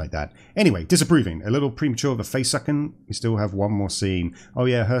shouting like that. Anyway, disapproving. A little premature of a face sucking. We still have one more scene. Oh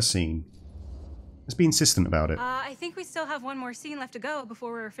yeah, her scene. Let's be insistent about it. I think we still have one more scene left to go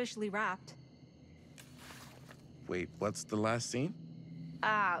before we're officially wrapped. Wait, what's the last scene?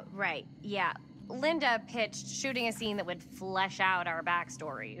 Right. Yeah. Linda pitched shooting a scene that would flesh out our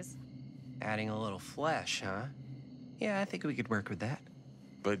backstories. Adding a little flesh, huh? Yeah, I think we could work with that.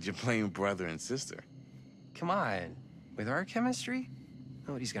 But you're playing brother and sister. Come on. With our chemistry?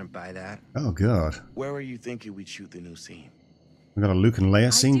 Nobody's gonna buy that. Oh god. Where were you thinking we'd shoot the new scene? We've got a Luke and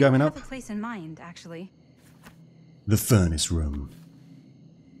Leia scene going up. I have a place in mind, actually. The furnace room.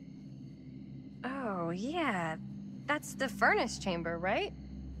 Oh, yeah. That's the furnace chamber, right?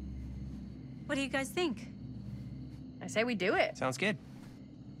 What do you guys think? I say we do it. Sounds good.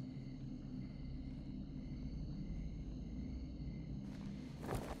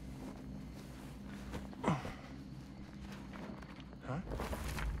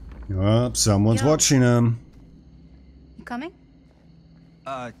 Oh, someone's watching them. You coming?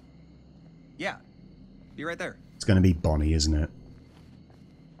 Yeah. Be right there. It's going to be Bonnie, isn't it?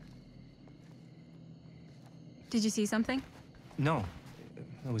 Did you see something? No.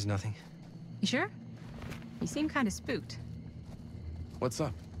 That was nothing. You sure? You seem kind of spooked. What's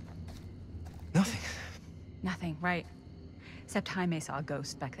up? Nothing. Nothing, right. Except Jaime saw a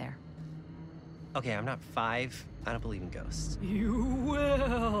ghost back there. Okay, I'm not 5. I don't believe in ghosts. You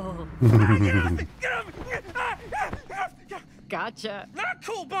will. Get off me! Get off me! Gotcha. Not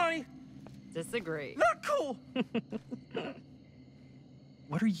cool, Bonnie! Disagree. Not cool!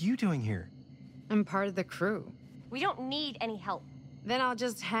 What are you doing here? I'm part of the crew. We don't need any help. Then I'll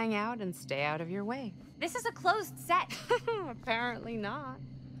just hang out and stay out of your way. This is a closed set. Apparently not.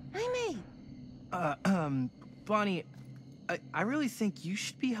 Jaime. Bonnie, I really think you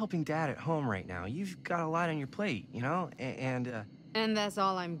should be helping Dad at home right now. You've got a lot on your plate, you know? And that's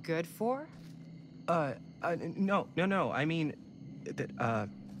all I'm good for? No. I mean,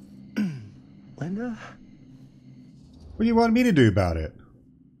 Linda? What do you want me to do about it?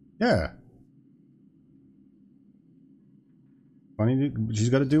 Yeah. Bonnie, she's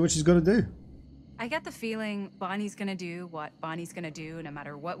got to do what she's got to do. I get the feeling Bonnie's gonna do what Bonnie's gonna do no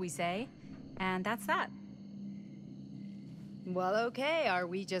matter what we say, and that's that. Well, okay. Are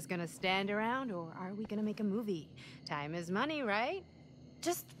we just gonna stand around or are we gonna make a movie? Time is money, right?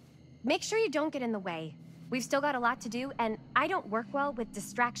 Just make sure you don't get in the way. We've still got a lot to do, and I don't work well with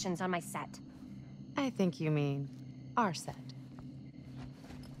distractions on my set. I think you mean our set.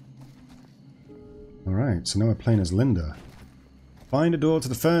 Alright, so now we're playing as Linda. Find a door to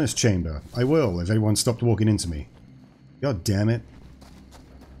the furnace chamber. I will, if everyone stopped walking into me. God damn it.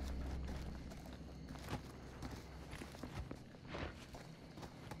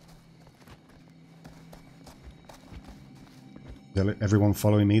 Is everyone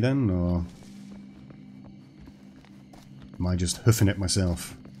following me then, or am I just hoofing it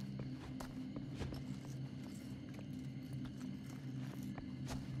myself?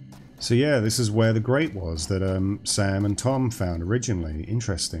 So yeah, this is where the grate was that Sam and Tom found originally.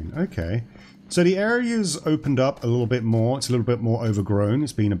 Interesting. Okay. So the area's opened up a little bit more. It's a little bit more overgrown.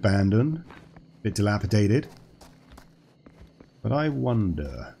 It's been abandoned. A bit dilapidated. But I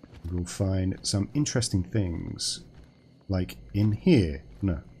wonder if we'll find some interesting things. Like in here.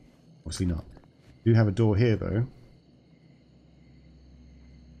 No. Obviously not. Do have a door here though.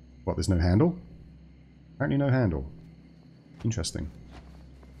 What, there's no handle? Apparently no handle. Interesting.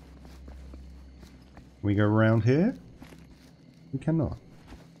 We go around here? We cannot.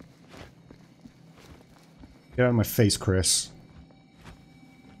 Get out of my face, Chris.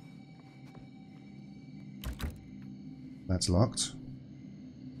 That's locked.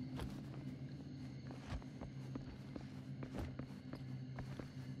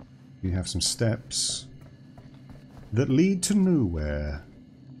 We have some steps that lead to nowhere.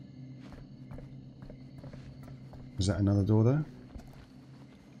 Is that another door there?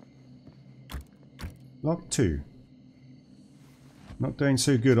 Lock 2. Not doing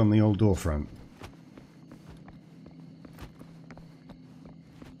so good on the old door front.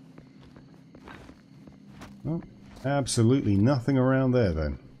 Oh, absolutely nothing around there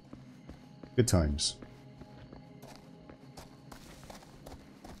then. Good times.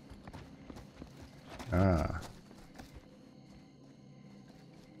 Ah.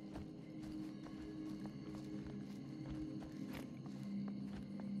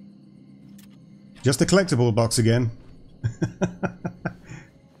 Just a collectible box again.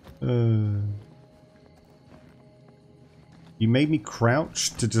 You made me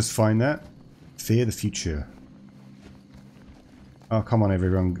crouch to just find that? Fear the future. Oh, come on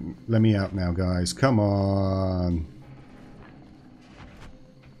everyone. Let me out now, guys. Come on.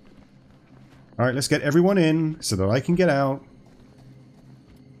 Alright, let's get everyone in so that I can get out.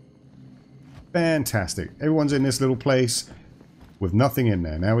 Fantastic. Everyone's in this little place with nothing in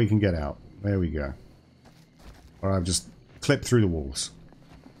there. Now we can get out. There we go. Or I've just clipped through the walls.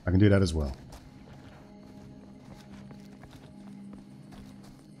 I can do that as well.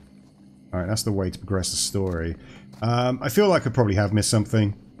 Alright, that's the way to progress the story. I feel like I probably have missed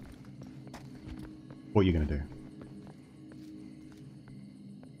something. What are you going to do?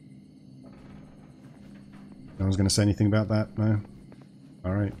 No one's going to say anything about that? No?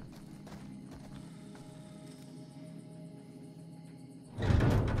 Alright.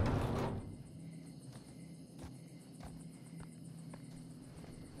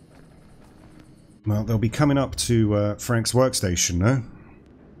 Well, they'll be coming up to Frank's workstation, no?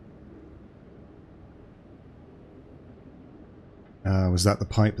 Was that the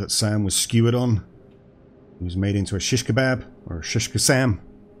pipe that Sam was skewered on? He was made into a shish kebab? Or a shish Sam?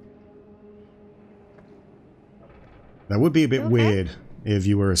 That would be a bit weird if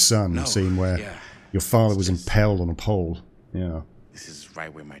you were a son, seeing where your father was impaled on a pole. Yeah. This is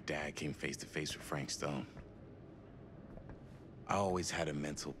right where my dad came face to face with Frank Stone. I always had a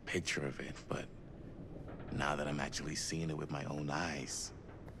mental picture of it, but now that I'm actually seeing it with my own eyes,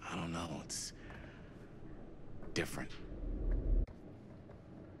 I don't know, it's different.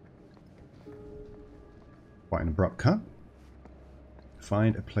 Quite an abrupt cut.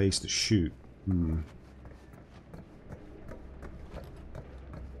 Find a place to shoot.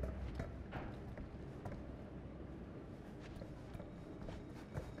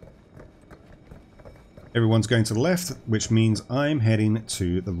 Everyone's going to the left, which means I'm heading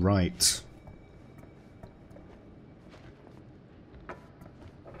to the right.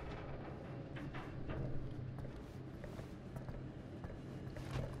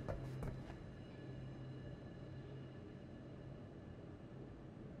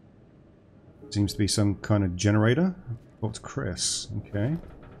 Seems to be some kind of generator. What's Chris? Okay.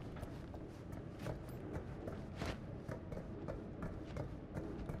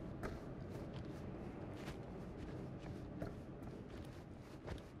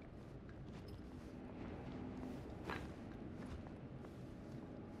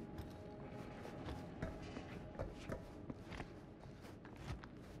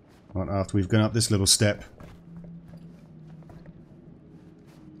 Not after we've gone up this little step.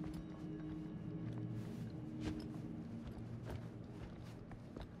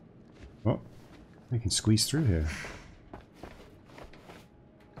 Oh, we can squeeze through here.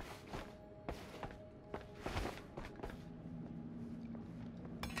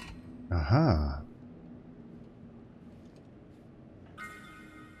 Aha.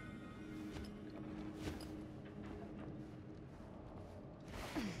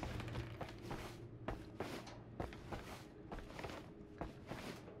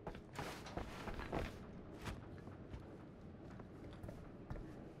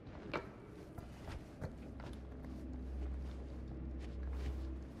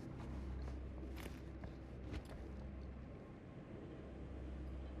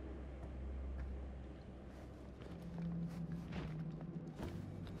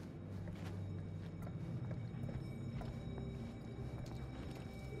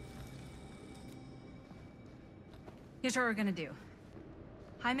 Here's what we're gonna do.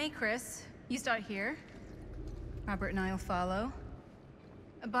 Jaime, Chris, you start here. Robert and I will follow.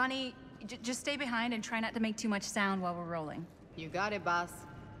 Bonnie, just stay behind and try not to make too much sound while we're rolling. You got it, boss.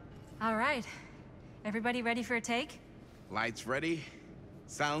 All right. Everybody ready for a take? Lights ready,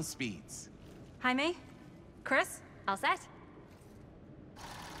 sound speeds. Jaime? Chris? All set?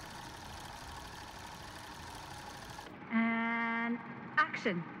 And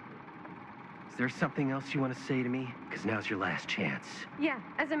action. Is there something else you want to say to me? Because now's your last chance. Yeah,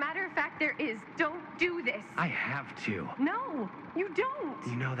 as a matter of fact, there is. Don't do this. I have to. No, you don't.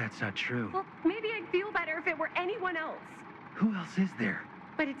 You know that's not true. Well, maybe I'd feel better if it were anyone else. Who else is there?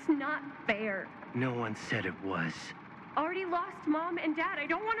 But it's not fair. No one said it was. Already lost Mom and Dad. I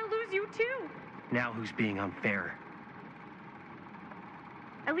don't want to lose you too. Now who's being unfair?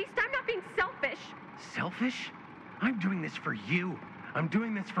 At least I'm not being selfish. Selfish? I'm doing this for you. I'm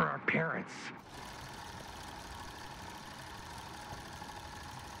doing this for our parents.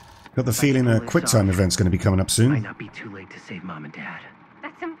 Got the feeling a QuickTime event's going to be coming up Might soon. not be too late to save Mom and Dad.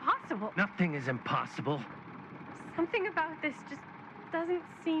 That's impossible. Nothing is impossible. Something about this just doesn't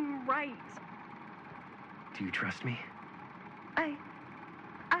seem right. Do you trust me? I...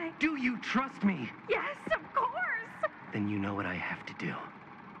 Do you trust me? Yes, of course! Then you know what I have to do.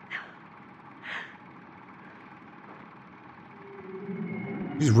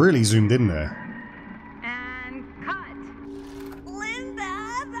 He's really zoomed in there. And cut. Linda,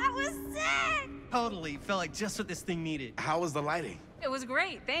 that was sick! Totally. Felt like just what this thing needed. How was the lighting? It was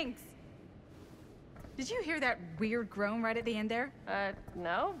great, thanks. Did you hear that weird groan right at the end there?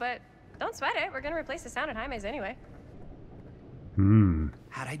 No, but don't sweat it. We're gonna replace the sound at Jaime's anyway.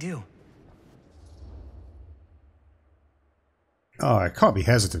 How'd I do? Oh, I can't be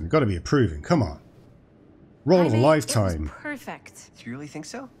hesitant. Got to be approving. Come on. Roll of a Jaime, lifetime. It was perfect. Do you really think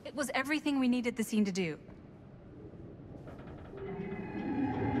so? It was everything we needed the scene to do.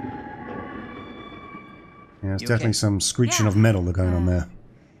 Yeah, there's You definitely okay? some screeching Yeah. of metal going on there.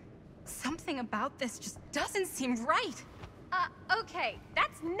 Something about this just doesn't seem right. Okay,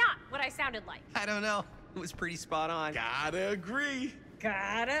 that's not what I sounded like. I don't know. It was pretty spot on. Gotta agree.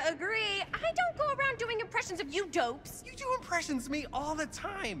 Gotta agree. I don't go around doing impressions of you dopes. You do impressions of me all the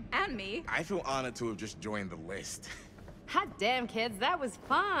time. And me. I feel honored to have just joined the list. Hot damn, kids, that was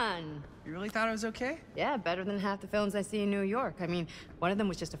fun. You really thought I was okay? Yeah, better than half the films I see in New York. I mean, one of them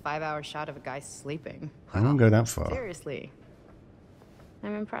was just a 5-hour shot of a guy sleeping. I won't go that far. Seriously.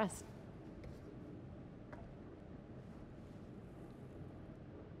 I'm impressed.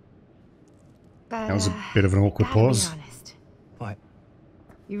 But, That was a bit of an awkward gotta pause. Be honest. What?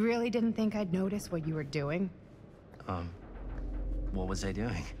 You really didn't think I'd notice what you were doing? What was I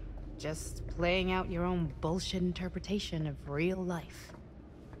doing? Just playing out your own bullshit interpretation of real life.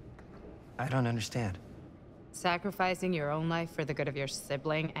 I don't understand. Sacrificing your own life for the good of your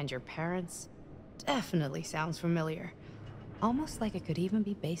sibling and your parents definitely sounds familiar. Almost like it could even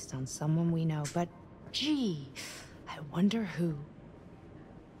be based on someone we know, but gee, I wonder who.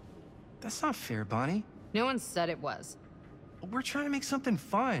 That's not fair, Bonnie. No one said it was. We're trying to make something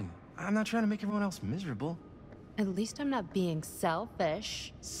fun. I'm not trying to make everyone else miserable. At least I'm not being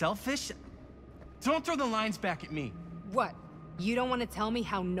selfish. Selfish? Don't throw the lines back at me. What? You don't want to tell me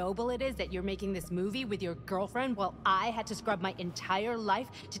how noble it is that you're making this movie with your girlfriend while I had to scrub my entire life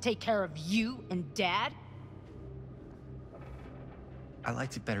to take care of you and Dad? I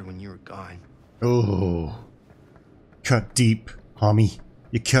liked it better when you were gone. Oh. Cut deep, homie.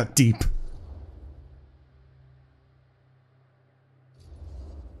 You cut deep.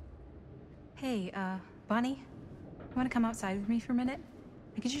 Hey, Bonnie, you want to come outside with me for a minute?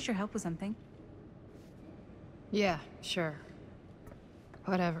 I could use your help with something. Yeah, sure.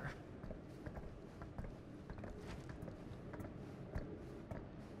 Whatever.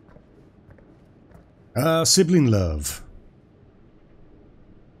 Sibling love.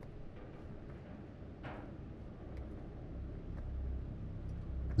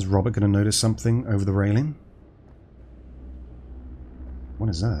 Is Robert going to notice something over the railing? What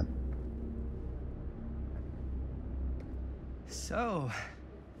is that? So,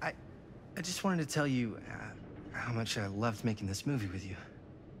 I just wanted to tell you how much I loved making this movie with you.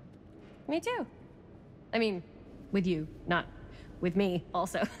 Me too. I mean, with you, not with me,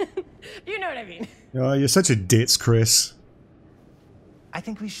 also. You know what I mean. Oh, you're such a ditz, Chris. I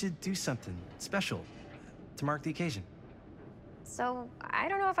think we should do something special to mark the occasion. So, I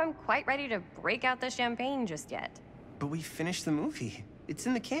don't know if I'm quite ready to break out the champagne just yet. But we finished the movie. It's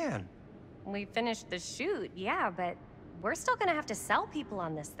in the can. We finished the shoot, yeah, but we're still gonna have to sell people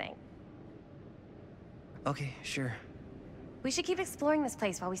on this thing. Okay, sure. We should keep exploring this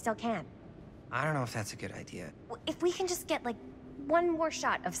place while we still can. I don't know if that's a good idea. If we can just get, like, one more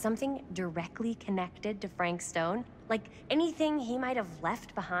shot of something directly connected to Frank Stone, like anything he might have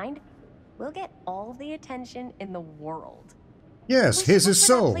left behind, we'll get all the attention in the world. Yes, here's his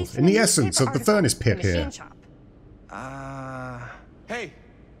soul, in the essence of the furnace pit here. Hey,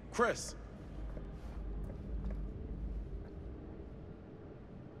 Chris.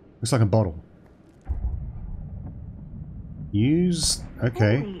 Looks like a bottle. Use...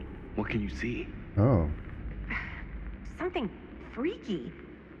 okay. Holy, What can you see? Oh. Something freaky.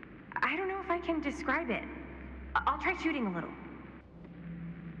 I don't know if I can describe it. I'll try shooting a little.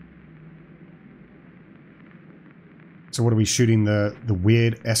 So what are we shooting? The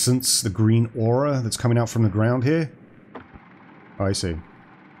weird essence, the green aura that's coming out from the ground here? Oh, I see.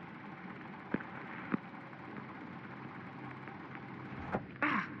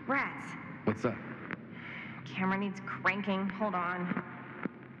 Ah, rats. What's up? Camera needs cranking. Hold on.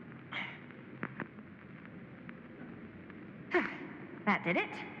 That did it.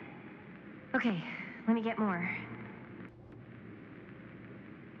 Okay, let me get more.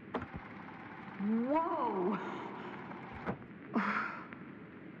 Whoa!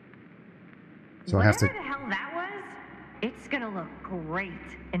 So I have to... Whatever the hell that was, it's gonna look great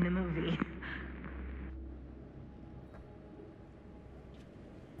in the movie.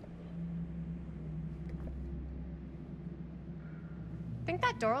 Think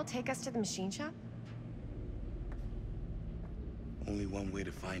that door will take us to the machine shop? Only one way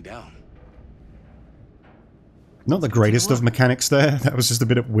to find out. Not the greatest of mechanics there. That was just a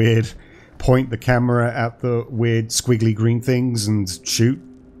bit of weird. Point the camera at the weird squiggly green things and shoot.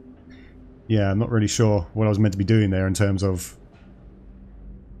 Yeah, I'm not really sure what I was meant to be doing there in terms of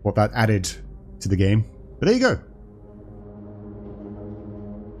what that added to the game. But there you go.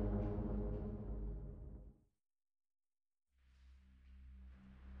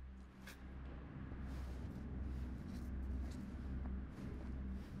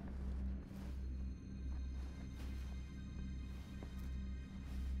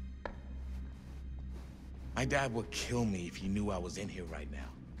 My dad would kill me if he knew I was in here right now.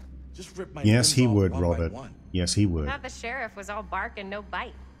 Just rip my Yes, limbs he off would, one by Robert. one. Yes, he would. Not the sheriff was all bark and no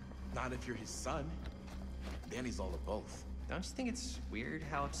bite. Not if you're his son. Danny's all of both. Don't you think it's weird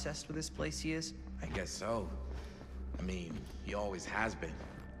how obsessed with this place he is? I guess so. I mean, he always has been,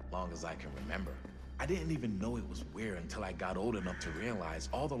 long as I can remember. I didn't even know it was weird until I got old enough to realize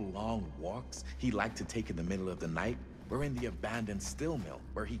all the long walks he liked to take in the middle of the night were in the abandoned steel mill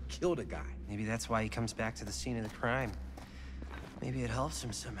where he killed a guy. Maybe that's why he comes back to the scene of the crime. Maybe it helps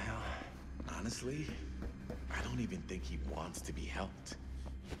him somehow. Honestly, I don't even think he wants to be helped.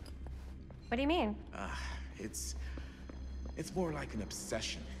 What do you mean? It's more like an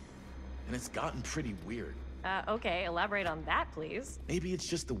obsession. And it's gotten pretty weird. Okay, elaborate on that, please. Maybe it's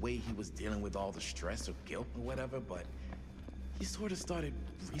just the way he was dealing with all the stress or guilt or whatever, but he sort of started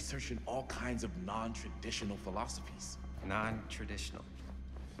researching all kinds of non-traditional philosophies. Non-traditional.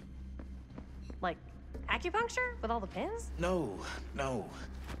 Like acupuncture with all the pins? No.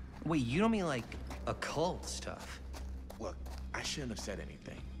 Wait, you don't mean like occult stuff? Look, I shouldn't have said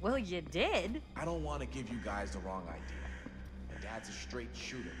anything. Well, you did. I don't want to give you guys the wrong idea. My dad's a straight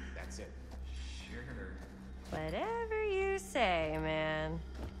shooter, that's it. Sure. Whatever you say, man.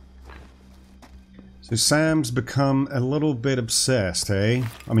 So Sam's become a little bit obsessed, eh?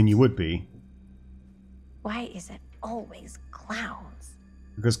 I mean, you would be. Why is it always clowns?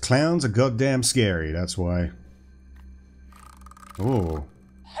 Because clowns are goddamn scary, that's why. Oh.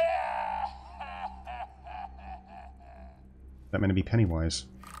 That meant to be Pennywise.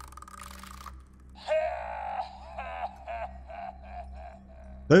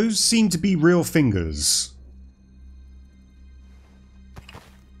 Those seem to be real fingers.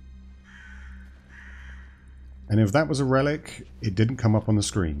 And if that was a relic, it didn't come up on the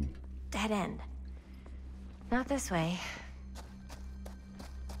screen. Dead end. Not this way.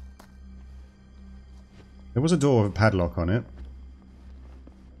 There was a door with a padlock on it.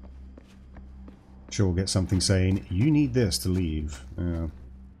 Sure, we'll get something saying, you need this to leave.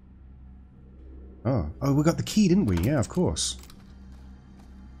 Oh, we got the key, didn't we? Yeah, of course.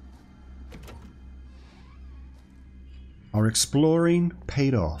 Our exploring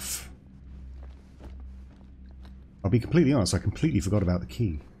paid off. I'll be completely honest, I completely forgot about the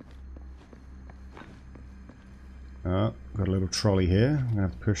key. Oh, got a little trolley here. I'm gonna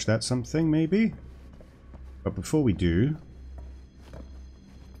have to push that something, maybe. But before we do...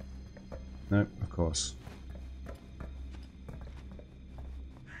 No, of course.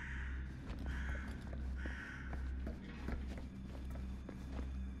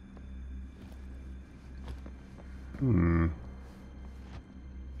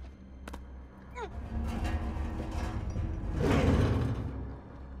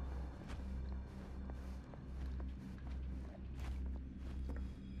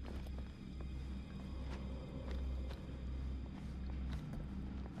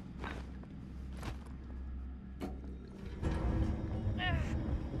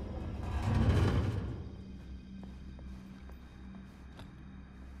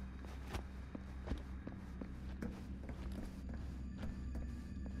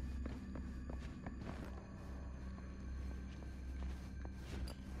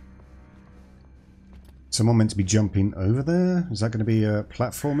 Someone meant to be jumping over there? Is that going to be a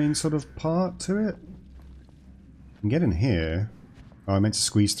platforming sort of part to it? I can get in here. Oh, I meant to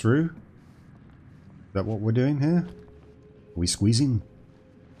squeeze through? Is that what we're doing here? Are we squeezing?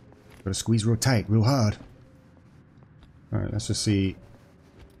 Gotta squeeze real tight, real hard. Alright, let's just see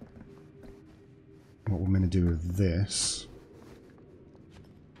what we're meant to do with this.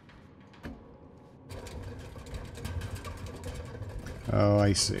 Oh,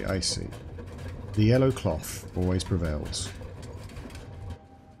 I see, I see. The yellow cloth always prevails.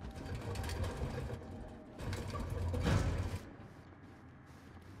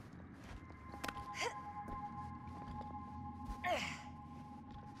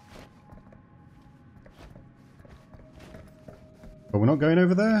 But we're not going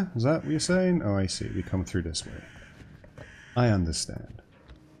over there? Is that what you're saying? Oh, I see. We come through this way. I understand.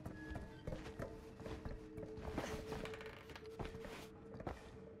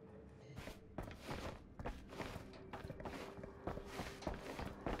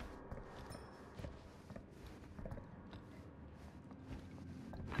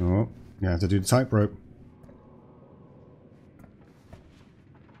 Oh, you have to do the tightrope.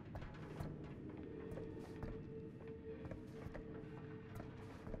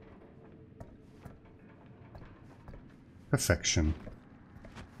 Perfection.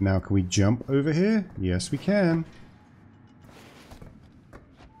 Now can we jump over here? Yes, we can.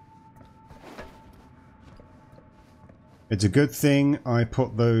 It's a good thing I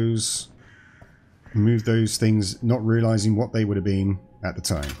put those... moved those things, not realizing what they would have been at the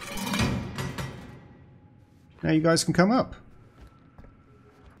time. Now you guys can come up.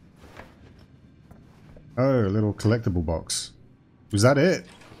 Oh, a little collectible box. Was that it?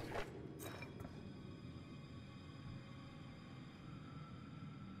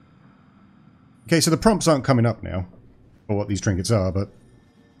 Okay, so the prompts aren't coming up now for what these trinkets are, but...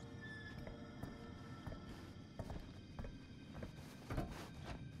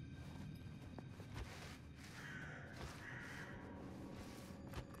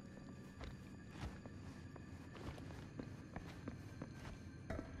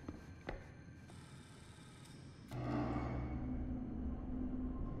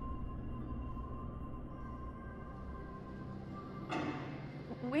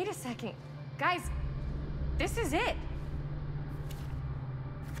 Wait a second. Guys, this is it.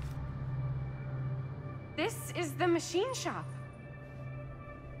 This is the machine shop.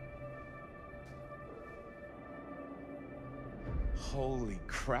 Holy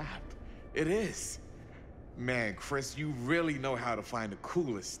crap. It is. Man, Chris, you really know how to find the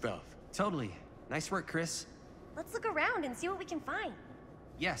coolest stuff. Totally. Nice work, Chris. Let's look around and see what we can find.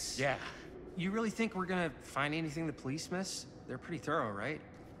 Yes. Yeah. You really think we're gonna find anything the police miss? They're pretty thorough, right?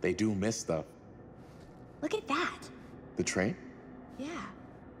 They do miss stuff. Look at that. The train? Yeah.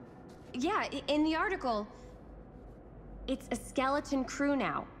 Yeah, in the article, it's a skeleton crew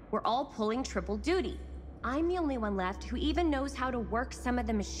now. We're all pulling triple duty. I'm the only one left who even knows how to work some of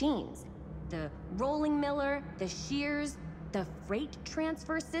the machines. The rolling miller, the shears, the freight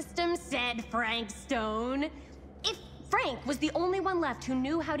transfer system, said Frank Stone. If Frank was the only one left who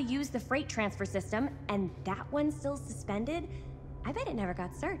knew how to use the freight transfer system, and that one's still suspended, I bet it never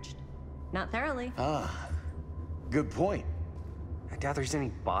got searched. Not thoroughly. Ah, good point. I doubt there's any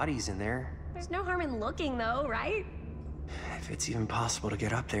bodies in there. There's no harm in looking, though, right? If it's even possible to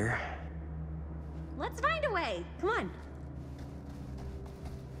get up there. Let's find a way. Come on.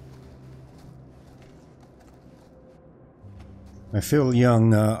 I feel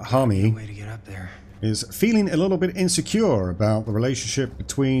young Harmy Way to get up there. is feeling a little bit insecure about the relationship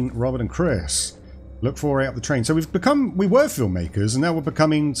between Robert and Chris. Look for way up the train. So we were filmmakers, and now we're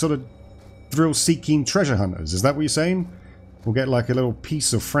becoming sort of thrill-seeking treasure hunters. Is that what you're saying? We'll get like a little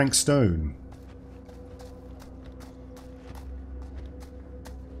piece of Frank Stone.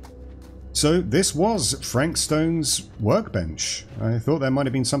 So this was Frank Stone's workbench. I thought there might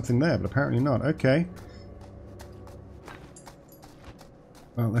have been something there, but apparently not. Okay.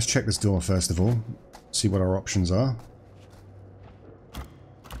 Well, let's check this door first of all. See what our options are.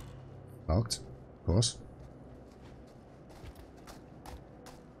 Locked, of course.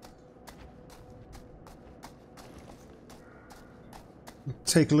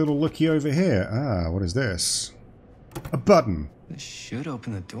 Take a little looky over here. Ah, what is this? A button. This should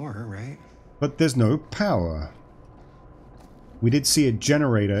open the door, right? But there's no power. We did see a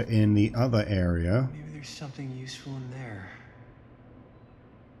generator in the other area. Maybe there's something useful in there.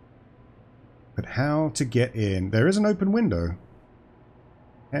 But how to get in? There is an open window.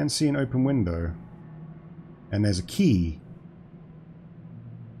 Can see an open window. And there's a key.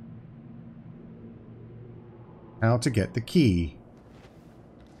 How to get the key?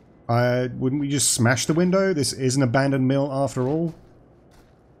 Wouldn't we just smash the window? This is an abandoned mill after all.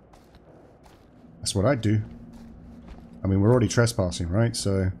 That's what I'd do. I mean, we're already trespassing, right?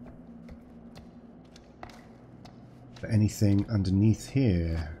 So... anything underneath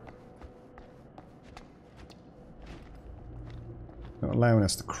here? Not allowing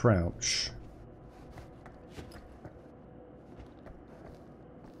us to crouch.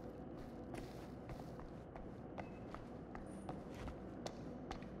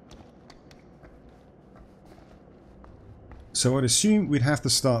 So I'd assume we'd have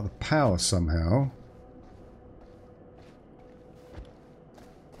to start the power somehow.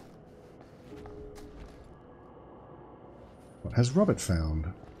 What has Robert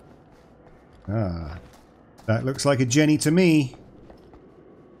found? Ah, that looks like a Jenny to me.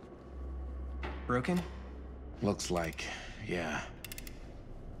 Broken? Looks like, yeah.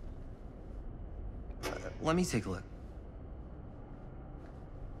 Let me take a look.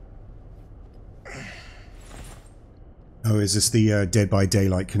 Oh, is this the Dead by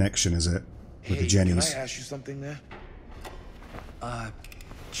Daylight connection, is it? With the Jennies. Can I ask you something there?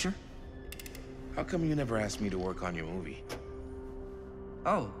 Sure. How come you never asked me to work on your movie?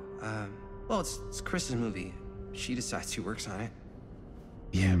 Oh, well, it's Chris's movie. She decides who works on it.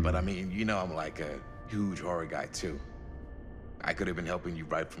 Yeah, but I mean, you know I'm like a huge horror guy, too. I could have been helping you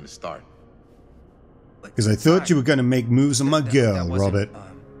right from the start. Because I thought you were going to make moves on my girl, Robert.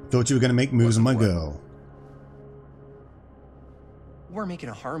 Thought you were going to make moves on my girl. We're making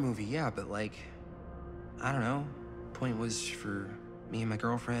a horror movie, yeah, but like, I don't know. Point was for me and my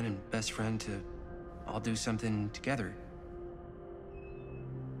girlfriend and best friend to all do something together.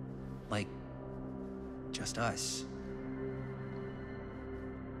 Like, just us.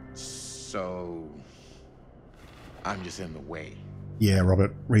 So, I'm just in the way. Yeah,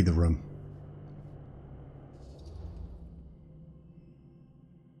 Robert, read the room.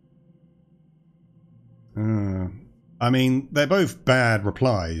 I mean, they're both bad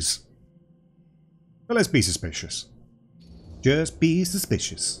replies. But let's be suspicious. Just be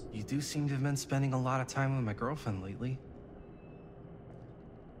suspicious. You do seem to have been spending a lot of time with my girlfriend lately.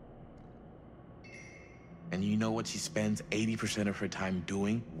 And you know what she spends 80% of her time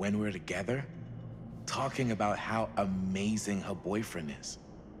doing when we're together? Talking about how amazing her boyfriend is.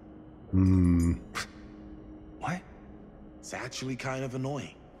 What? It's actually kind of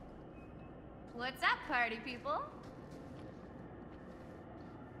annoying. What's up, party people?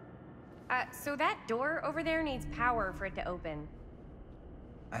 So that door over there needs power for it to open.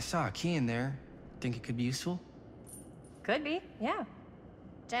 I saw a key in there. Think it could be useful? Could be, yeah.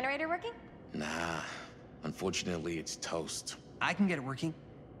 Generator working? Nah, unfortunately it's toast. I can get it working.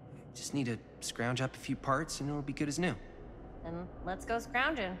 Just need to scrounge up a few parts and it'll be good as new. Then let's go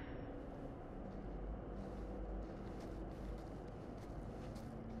scrounging.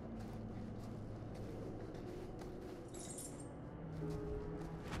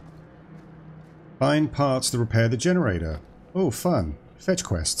 Find parts to repair the generator. Oh, fun. Fetch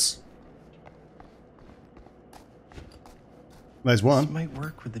quests. There's one. This might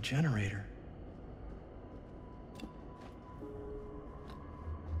work with the generator.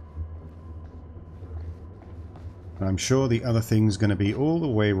 I'm sure the other thing's going to be all the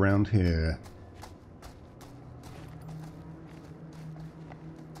way around here.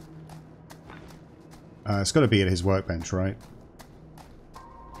 It's got to be at his workbench, right?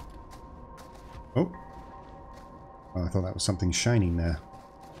 Oh. I thought that was something shining there.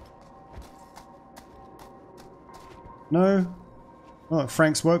 No? Oh, at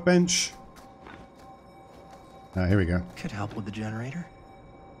Frank's workbench? Ah, here we go. Could help with the generator.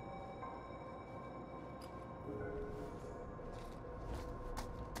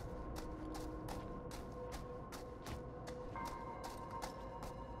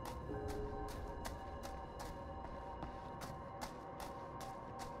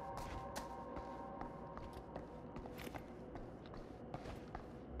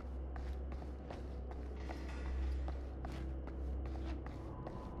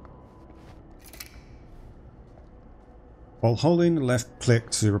 While holding the left click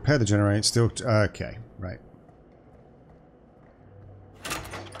to repair the generator, still... okay, right.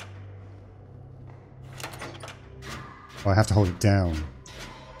 Oh, I have to hold it down.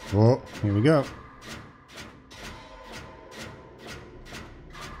 Oh, here we go.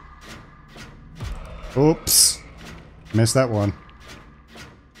 Oops. Missed that one.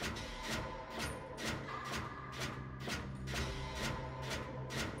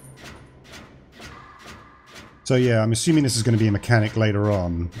 So yeah, I'm assuming this is going to be a mechanic later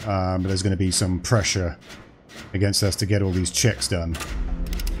on, but there's going to be some pressure against us to get all these checks done.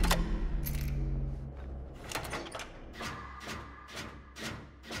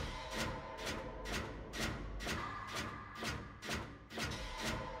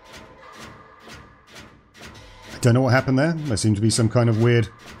 Don't know what happened there. There seemed to be some kind of weird...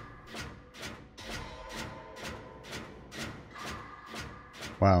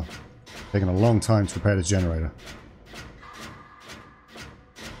 Wow. Taking a long time to repair this generator.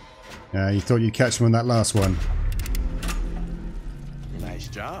 Yeah, you thought you'd catch him on that last one. Nice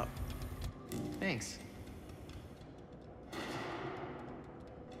job. Thanks.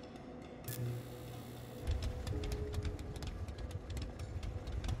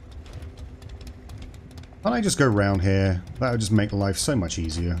 Can't I just go round here? That would just make life so much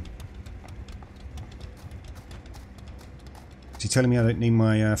easier. Is he telling me I don't need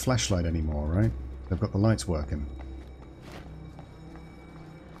my flashlight anymore, right? I've got the lights working.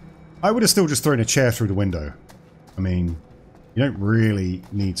 I would have still just thrown a chair through the window. I mean, you don't really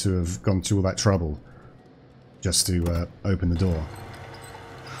need to have gone through all that trouble just to open the door.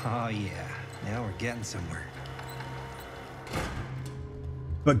 Oh yeah, now we're getting somewhere.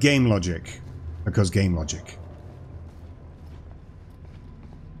 But game logic. Because game logic.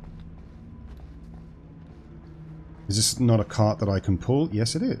 Is this not a cart that I can pull?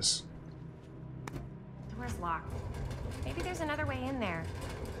 Yes, it is. The door's locked. Maybe there's another way in there.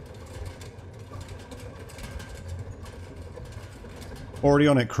 Already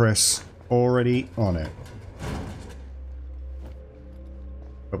on it, Chris. Already on it.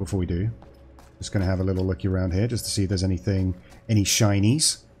 But before we do, just going to have a little looky around here just to see if there's anything, any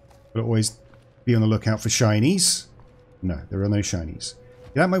shinies. But always be on the lookout for shinies. No, there are no shinies.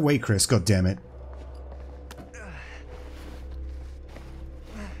 Get out of my way, Chris. God damn it.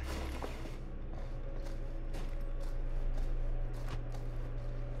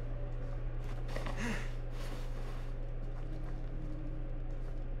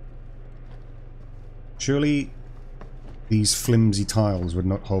 Surely these flimsy tiles would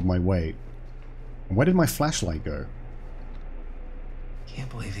not hold my weight. And where did my flashlight go? Can't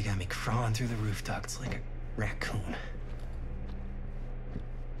believe they got me crawling through the roof ducts like a raccoon.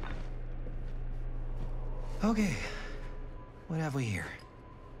 Okay, what have we here?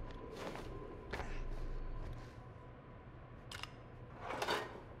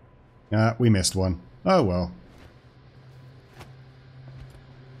 Ah, we missed one. Oh well.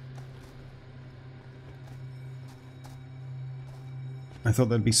 I thought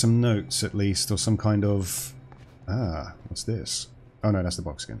there'd be some notes at least, or some kind of... Ah, what's this? Oh no, that's the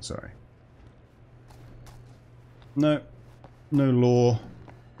box skin, sorry. No. No lore.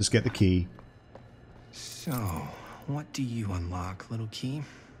 Just get the key. So, what do you unlock, little key?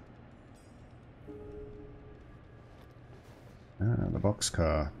 Ah, the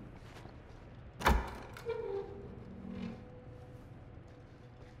boxcar.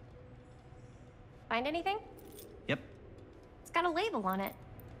 Find anything? Yep. It's got a label on it.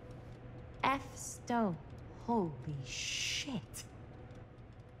 F. Stone. Holy shit.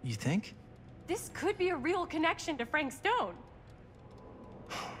 You think? This could be a real connection to Frank Stone.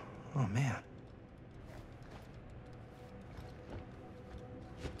 Oh man.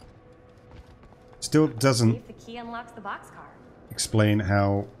 Still doesn't See if the key unlocks the boxcar. explain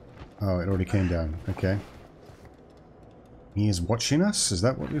how... Oh, it already came down. Okay. He is watching us? Is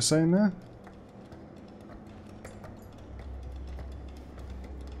that what you're saying there?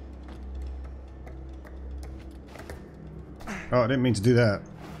 Oh, I didn't mean to do that.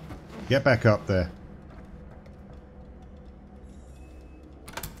 Get back up there.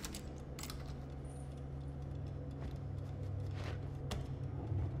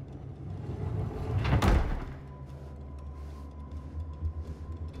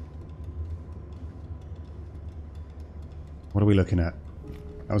 What are we looking at?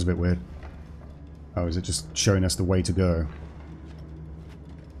 That was a bit weird. Oh, is it just showing us the way to go?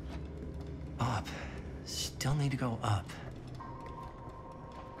 Up. Still need to go up.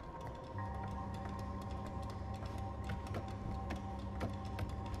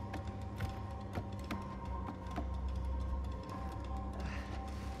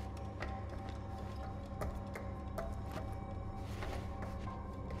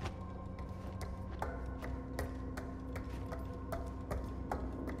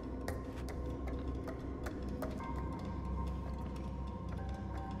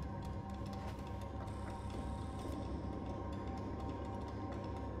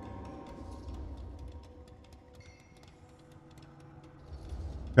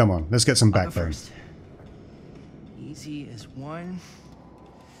 Come on, let's get some I'll go backbone. first. Easy as 1,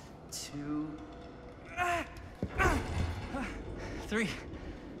 2, 3.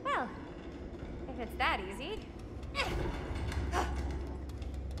 Well, if it's that easy.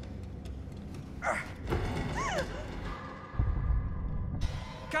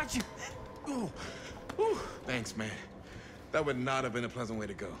 Got you. Ooh. Ooh. Thanks, man. That would not have been a pleasant way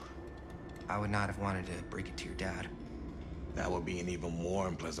to go. I would not have wanted to break it to your dad. That would be an even more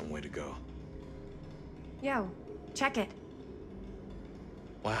unpleasant way to go. Yo, check it.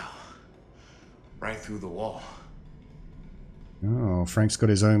 Wow. Right through the wall. Oh, Frank's got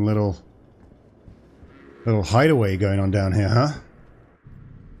his own little hideaway going on down here, huh?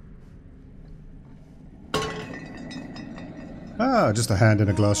 Ah, just a hand in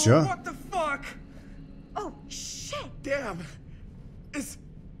a glass jar. What the fuck? Oh, shit! Damn. Is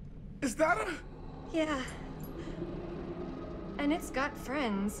that a... Yeah. And it's got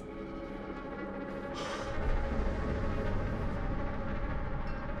friends.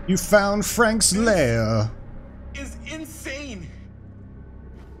 You found Frank's lair. Is insane.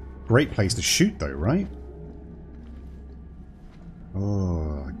 Great place to shoot, though, right?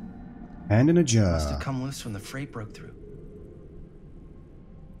 Oh, hand in a Must have jar. come loose when the freight broke through.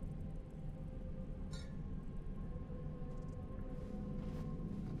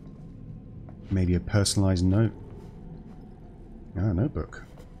 Maybe a personalized note. Ah, notebook.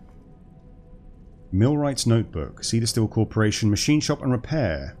 Millwright's notebook. Cedar Steel Corporation, machine shop and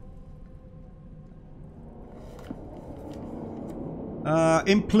repair.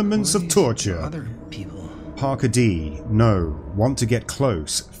 Implements of torture. Other people. Parker D. No. Want to get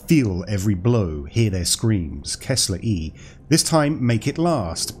close. Feel every blow. Hear their screams. Kessler E. This time, make it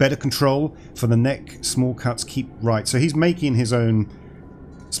last. Better control for the neck. Small cuts keep right. So he's making his own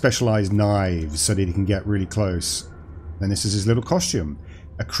specialized knives so that he can get really close. And this is his little costume.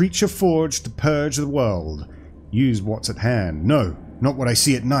 A creature forged to purge the world. Use what's at hand. No, not what I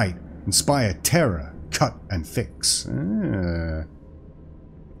see at night. Inspire terror. Cut and fix. Ah.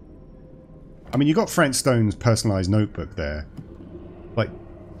 I mean, you got Frank Stone's personalized notebook there. Like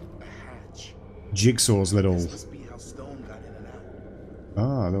Jigsaw's little...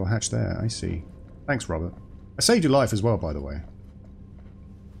 Ah, little hatch there. I see. Thanks, Robert. I saved your life as well, by the way.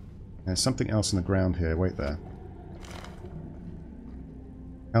 There's something else on the ground here. Wait there.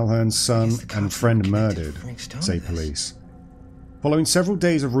 Calhoun's son and friend murdered, say police. Following several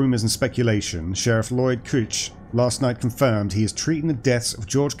days of rumours and speculation, Sheriff Lloyd Couch last night confirmed he is treating the deaths of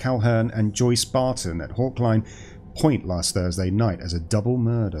George Calhoun and Joyce Barton at Hawkline Point last Thursday night as a double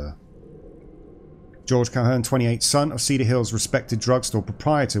murder. George Calhoun, 28, son of Cedar Hills respected drugstore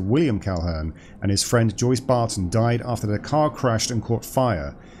proprietor William Calhoun, and his friend Joyce Barton died after their car crashed and caught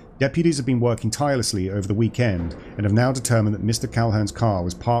fire. Deputies have been working tirelessly over the weekend and have now determined that Mr. Calhoun's car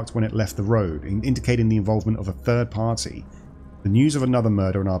was parked when it left the road, indicating the involvement of a third party. The news of another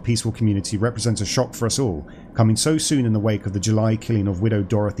murder in our peaceful community represents a shock for us all, coming so soon in the wake of the July killing of widow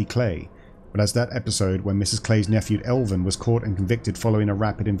Dorothy Clay. But as that episode when Mrs. Clay's nephew Elvin was caught and convicted following a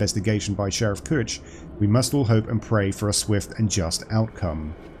rapid investigation by Sheriff Couch, we must all hope and pray for a swift and just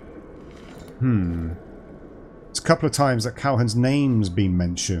outcome. It's a couple of times that Calhoun's name's been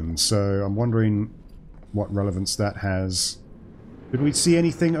mentioned, so I'm wondering what relevance that has. Did we see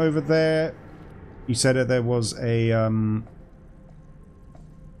anything over there? You said that there was a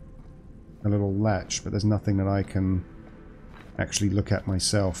little latch, but there's nothing that I can actually look at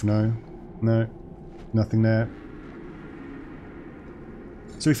myself. No? No? Nothing there.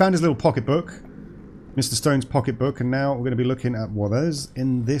 So we found his little pocketbook. Mr. Stone's pocketbook, and now we're going to be looking at what is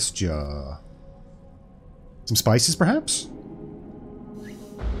in this jar. Some spices, perhaps?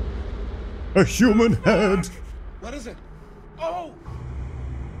 A human head! What is it? Oh!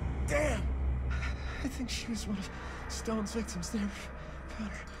 Damn! I think she was one of Stone's victims. They never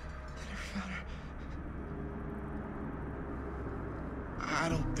found her. I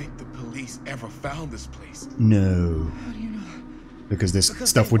don't think the police ever found this place. No. How do you know that? Because this Because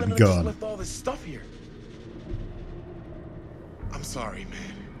stuff they would be literally just gone. left all this stuff here. I'm sorry,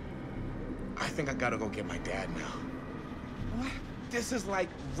 man. I think I gotta go get my dad now. What? This is like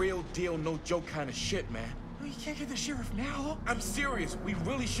real deal, no joke kind of shit, man. Oh, you can't get the sheriff now. I'm serious. We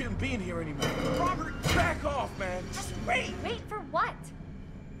really shouldn't be in here anymore. Robert, back off, man. Just wait. Wait for what?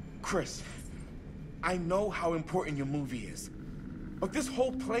 Chris, I know how important your movie is. But this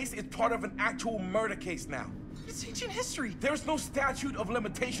whole place is part of an actual murder case now. It's ancient history. There's no statute of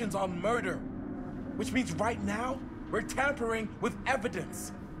limitations on murder. Which means right now, we're tampering with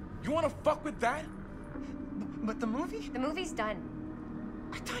evidence. You wanna fuck with that? But the movie? The movie's done.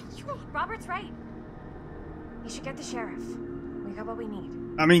 I thought you... Robert's right. You should get the sheriff. We We got what we need.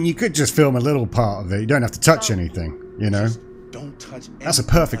 I mean, you could just film a little part of it. You don't have to touch anything, you know? Just don't touch That's a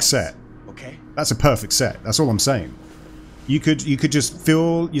perfect set. Okay? That's a perfect set. That's all I'm saying. You could just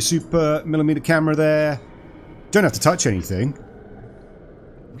fill your super millimeter camera there. Don't have to touch anything.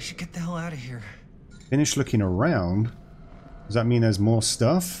 We should get the hell out of here. Finish looking around. Does that mean there's more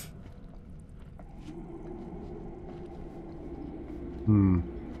stuff? Can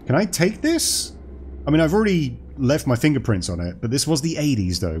I take this? I mean, I've already left my fingerprints on it, but this was the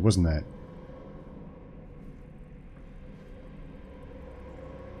 80s though, wasn't it?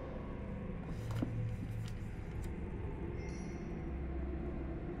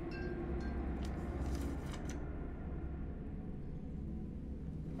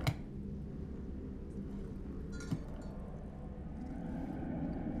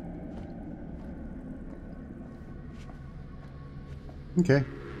 Okay.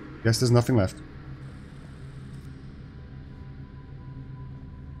 Guess there's nothing left.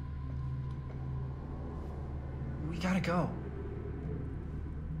 We gotta go.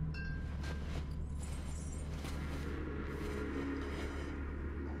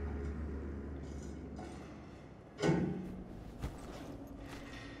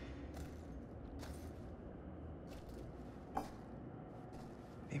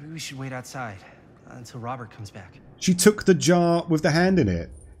 Maybe we should wait outside until Robert comes back. She took the jar with the hand in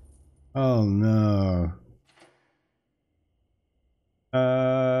it. Oh no.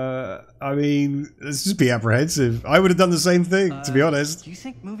 I mean, let's just be apprehensive. I would have done the same thing, to be honest. Do you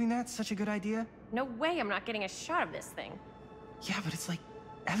think moving that's such a good idea? No way I'm not getting a shot of this thing. Yeah, but it's like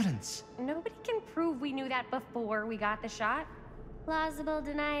evidence. Nobody can prove we knew that before we got the shot. Plausible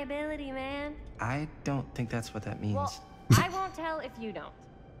deniability, man. I don't think that's what that means. Well, I won't tell if you don't.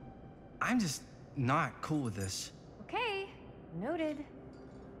 I'm just not cool with this. Okay, noted.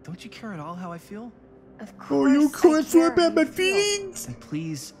 Don't you care at all how I feel? Of course. Oh, you can't care about my how you feel. feelings. And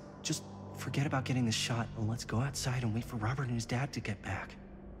please, just forget about getting the shot and let's go outside and wait for Robert and his dad to get back.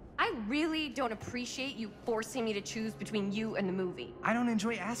 I really don't appreciate you forcing me to choose between you and the movie. I don't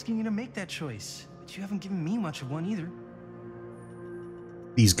enjoy asking you to make that choice, but you haven't given me much of one either.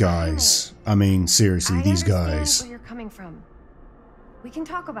 These guys. I mean, seriously, these I understand guys. where you're coming from. We can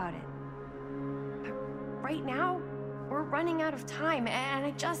talk about it. But right now, we're running out of time, and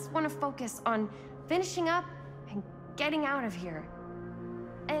I just want to focus on finishing up and getting out of here.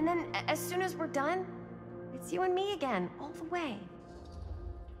 And then, as soon as we're done, it's you and me again, all the way.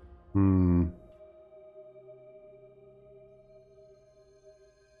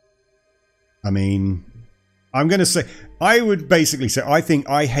 I mean, I'm going to say, I would basically say,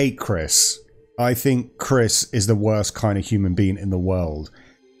 I hate Chris. I think Chris is the worst kind of human being in the world.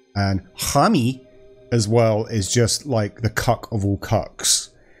 And Hami, as well, is just like the cuck of all cucks.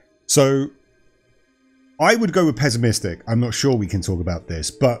 So, I would go with pessimistic. I'm not sure we can talk about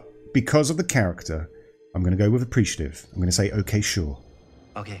this, but because of the character, I'm going to go with appreciative. I'm going to say, okay, sure.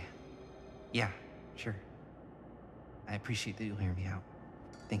 Okay. Yeah, sure. I appreciate that you'll hear me out.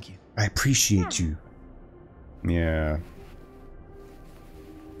 Thank you. I appreciate you. Yeah.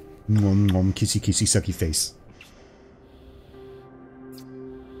 Nom nom, kissy kissy sucky face.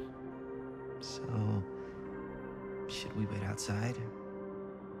 So, should we wait outside?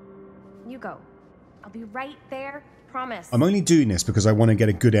 You go. I'll be right there, promise. I'm only doing this because I want to get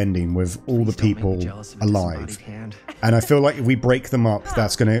a good ending with all the people alive. And I feel like if we break them up,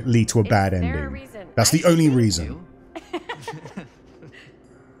 that's going to lead to a bad ending. That's the only reason.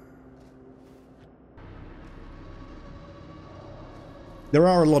 There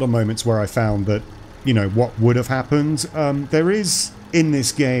are a lot of moments where I found that, you know, what would have happened. There is, in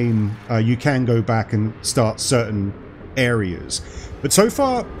this game, you can go back and start certain areas. But so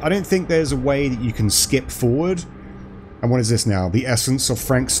far, I don't think there's a way that you can skip forward. And what is this now? The essence of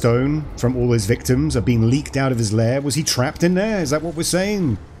Frank Stone from all his victims are being leaked out of his lair. Was he trapped in there? Is that what we're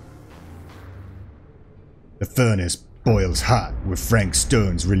saying? The furnace boils hot with Frank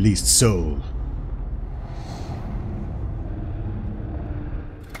Stone's released soul.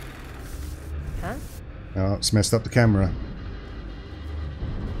 Huh? Oh, it's messed up the camera.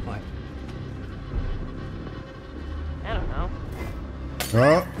 What? I don't know.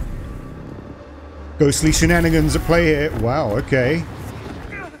 Oh. Ghostly shenanigans at play here. Wow, okay.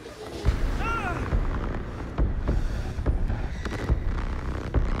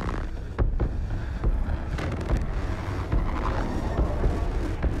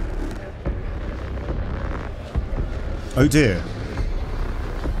 Oh dear.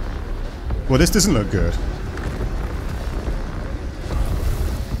 Well, this doesn't look good.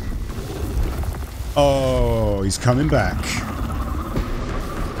 Oh, he's coming back.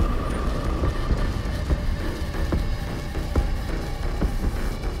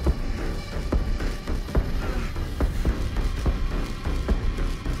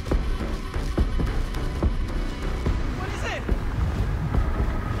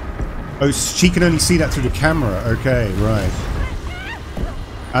 Oh, she can only see that through the camera. Okay, right.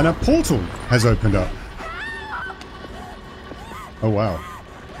 And a portal has opened up. Oh, wow.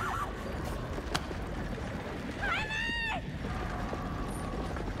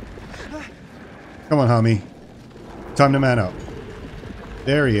 Come on, Hami. Time to man up.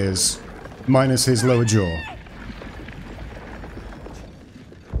 There he is. Minus his lower jaw.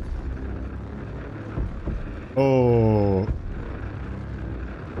 Oh.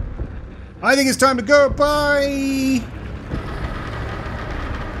 I think it's time to go. Bye.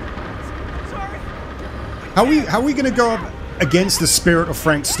 How are we gonna go up against the spirit of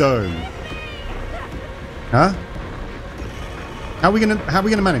Frank Stone? Huh? How are we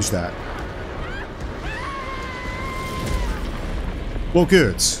gonna manage that? Well,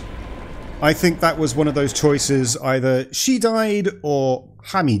 good. I think that was one of those choices. Either she died or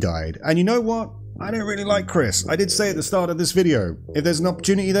Hami died. And you know what? I don't really like Chris. I did say at the start of this video, if there's an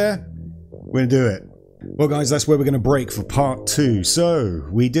opportunity there, we're gonna do it. Well, guys, that's where we're going to break for part 2. So,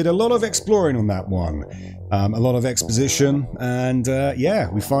 we did a lot of exploring on that one. A lot of exposition. And, yeah,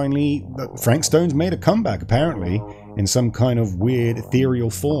 we finally... Frank Stone's made a comeback, apparently, in some kind of weird ethereal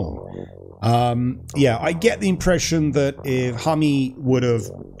form. Yeah, I get the impression that if Hami would have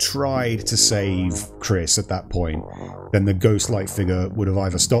tried to save Chris at that point, then the ghost-like figure would have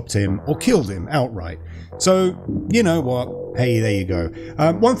either stopped him or killed him outright. So, you know what? Hey, there you go.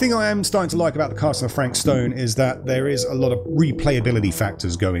 One thing I am starting to like about the casting of Frank Stone is that there is a lot of replayability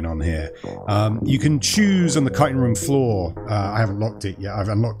factors going on here. You can choose on the cutting room floor. I haven't locked it yet. I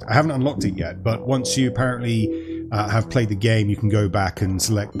haven't unlocked it yet. But once you apparently have played the game, you can go back and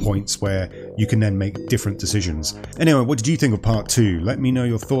select points where you can then make different decisions. Anyway, what did you think of part 2? Let me know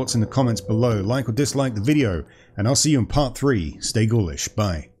your thoughts in the comments below. Like or dislike the video, and I'll see you in part 3. Stay ghoulish.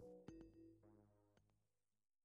 Bye.